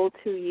the whole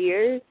 2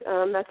 years.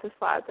 That's a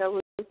slide that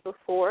was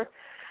before.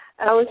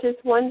 I was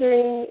just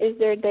wondering, is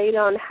there data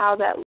on how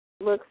that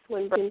looks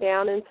when broken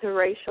down into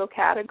racial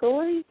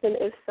categories? And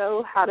if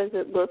so, how does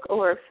it look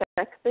or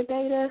affect the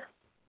data?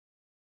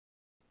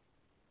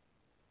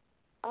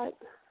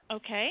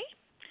 Okay.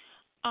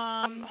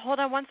 Hold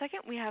on one second.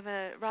 We have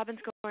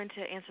Robin's going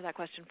to answer that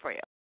question for you.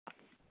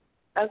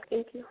 Okay,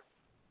 thank you.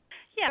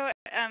 Yeah,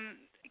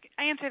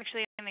 I answered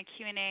actually in the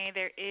Q&A.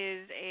 There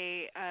is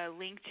a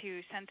link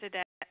to census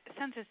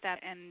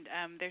data, and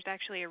there's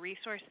actually a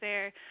resource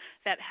there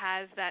that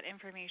has that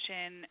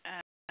information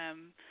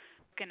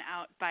broken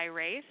out by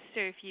race.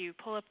 So if you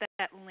pull up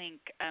that link,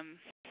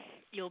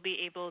 you'll be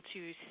able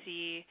to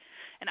see,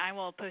 and I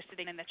will post it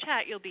in the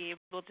chat, you'll be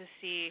able to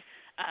see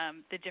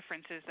the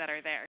differences that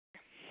are there.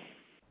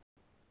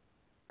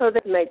 So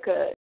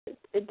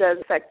it does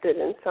affect it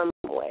in some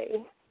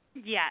way.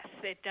 Yes,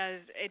 it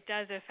does. It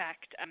does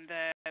affect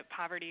the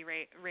poverty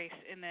race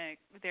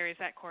there is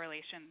that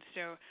correlation.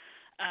 So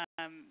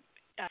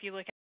if you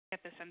look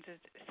at the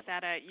census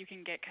data, you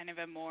can get kind of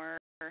a more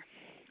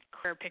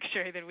clear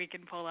picture that we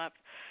can pull up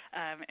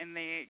in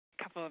the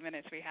couple of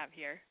minutes we have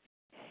here.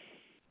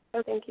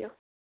 Oh, thank you.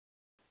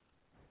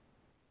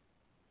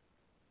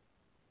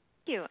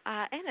 Thank you.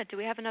 Anna, do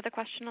we have another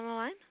question on the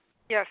line?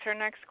 Yes, our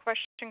next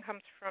question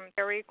comes from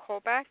Terry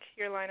Colback.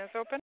 Your line is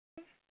open.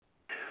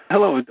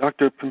 Hello,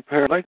 Dr.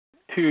 Pimpare. I'd like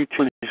to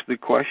change the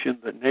question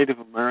that Native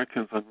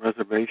Americans on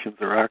reservations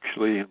are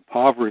actually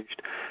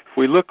impoverished. If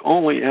we look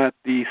only at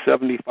the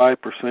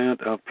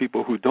 75% of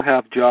people who don't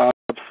have jobs,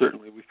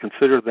 certainly we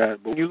consider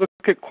that. But when you look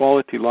at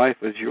quality life,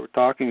 as you were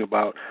talking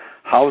about,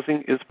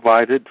 housing is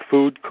provided,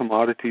 food,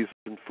 commodities,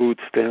 and food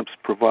stamps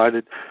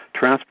provided.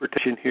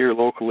 Transportation here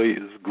locally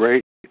is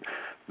great.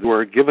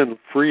 We're given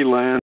free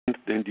land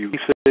and you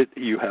lease it.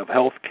 You have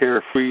health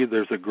care free.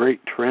 There's a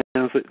great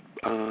transit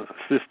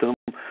system.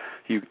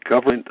 You get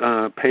government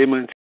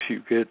payments.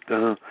 You get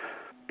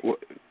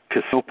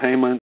casino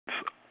payments.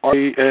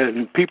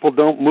 And people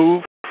don't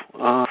move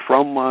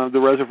from the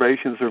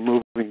reservations. They're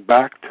moving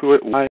back to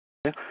it. Why?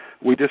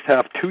 We just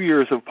have 2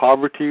 years of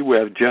poverty. We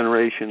have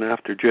generation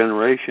after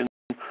generation.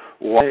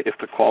 Why, if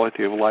the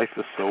quality of life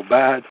is so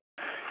bad?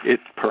 It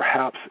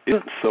perhaps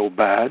isn't so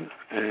bad,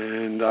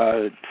 and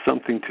it's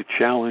something to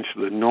challenge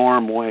the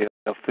norm way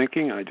of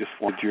thinking. I just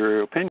want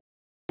your opinion.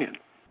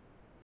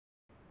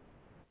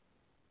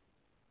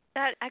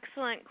 That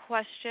excellent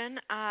question.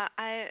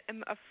 I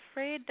am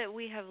afraid that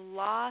we have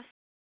lost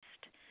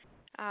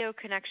video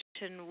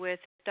connection with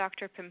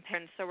Dr.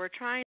 Pimpare, so we're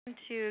trying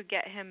to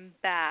get him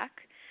back.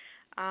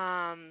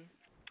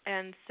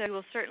 And so we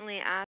will certainly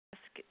ask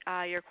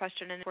your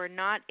question, and if we're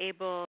not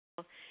able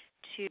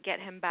to get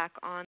him back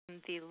on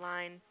the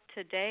line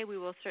today, we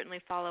will certainly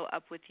follow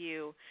up with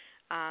you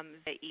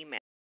via email.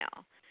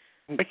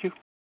 Thank you.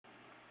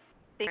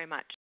 Thank you very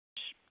much.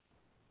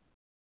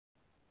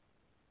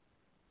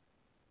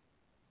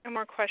 One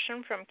more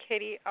question from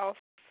Katie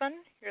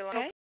Elson. Your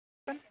line is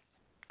open.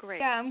 Great.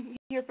 Yeah, I'm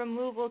here from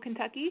Louisville,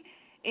 Kentucky,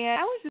 and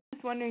I was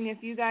just wondering if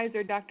you guys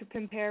or Dr.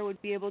 Pimpare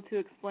would be able to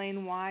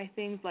explain why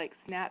things like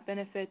SNAP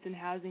benefits and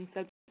housing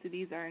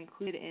subsidies are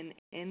included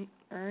in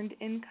earned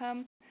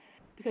income,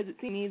 because it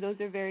seems to me those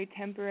are very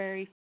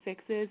temporary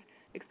fixes,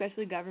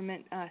 especially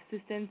government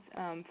assistance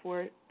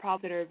for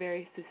problems that are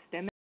very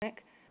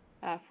systemic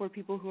for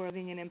people who are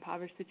living in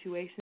impoverished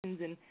situations.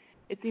 And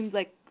it seems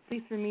like, at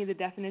least for me, the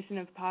definition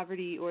of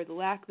poverty or the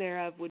lack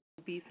thereof would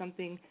be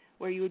something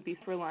where you would be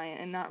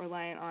reliant and not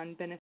reliant on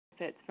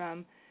benefits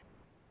from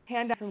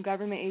handouts from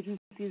government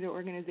agencies or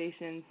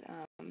organizations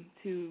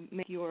to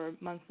make your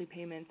monthly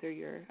payments or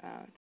your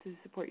to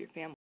support your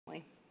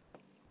family.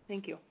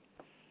 Thank you.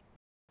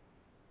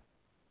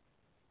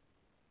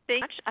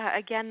 Thank you much.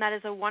 Again, that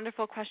is a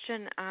wonderful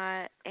question,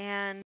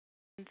 and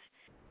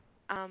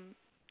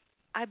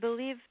I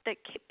believe that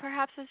Kate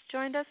perhaps has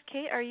joined us.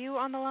 Kate, are you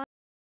on the line?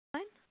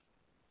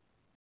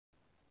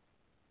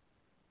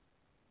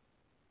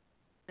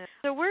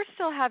 So we're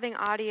still having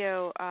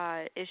audio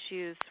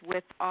issues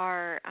with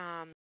our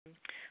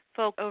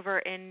folks over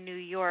in New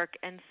York,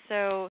 and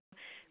so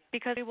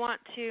because we want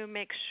to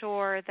make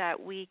sure that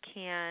we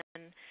can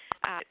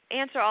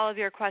answer all of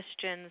your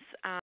questions,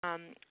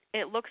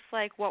 it looks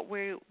like what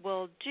we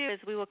will do is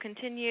we will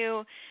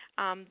continue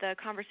the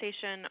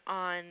conversation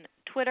on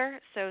Twitter.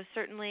 So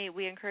certainly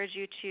we encourage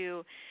you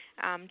to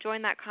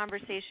join that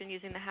conversation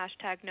using the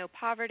hashtag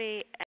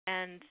 #NoPoverty,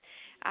 and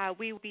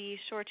we will be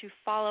sure to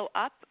follow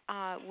up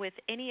with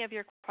any of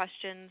your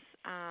questions.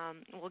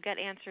 We'll get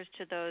answers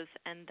to those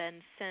and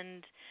then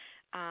send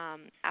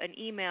an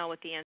email with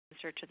the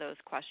answer to those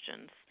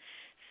questions.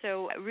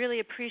 So I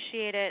really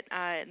appreciate it,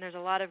 and there's a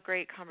lot of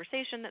great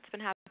conversation that's been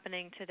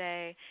happening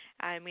today,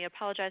 and we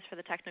apologize for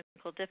the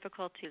technical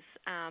difficulties,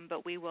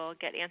 but we will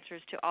get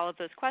answers to all of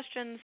those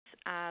questions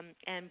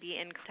and be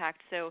in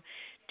contact. So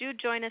do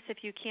join us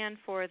if you can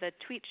for the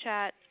tweet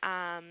chat,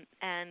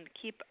 and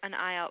keep an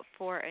eye out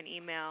for an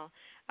email,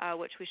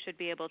 which we should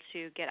be able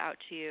to get out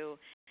to you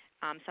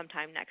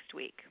sometime next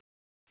week.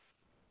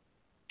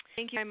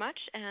 Thank you very much,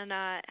 and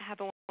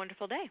have a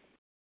wonderful day.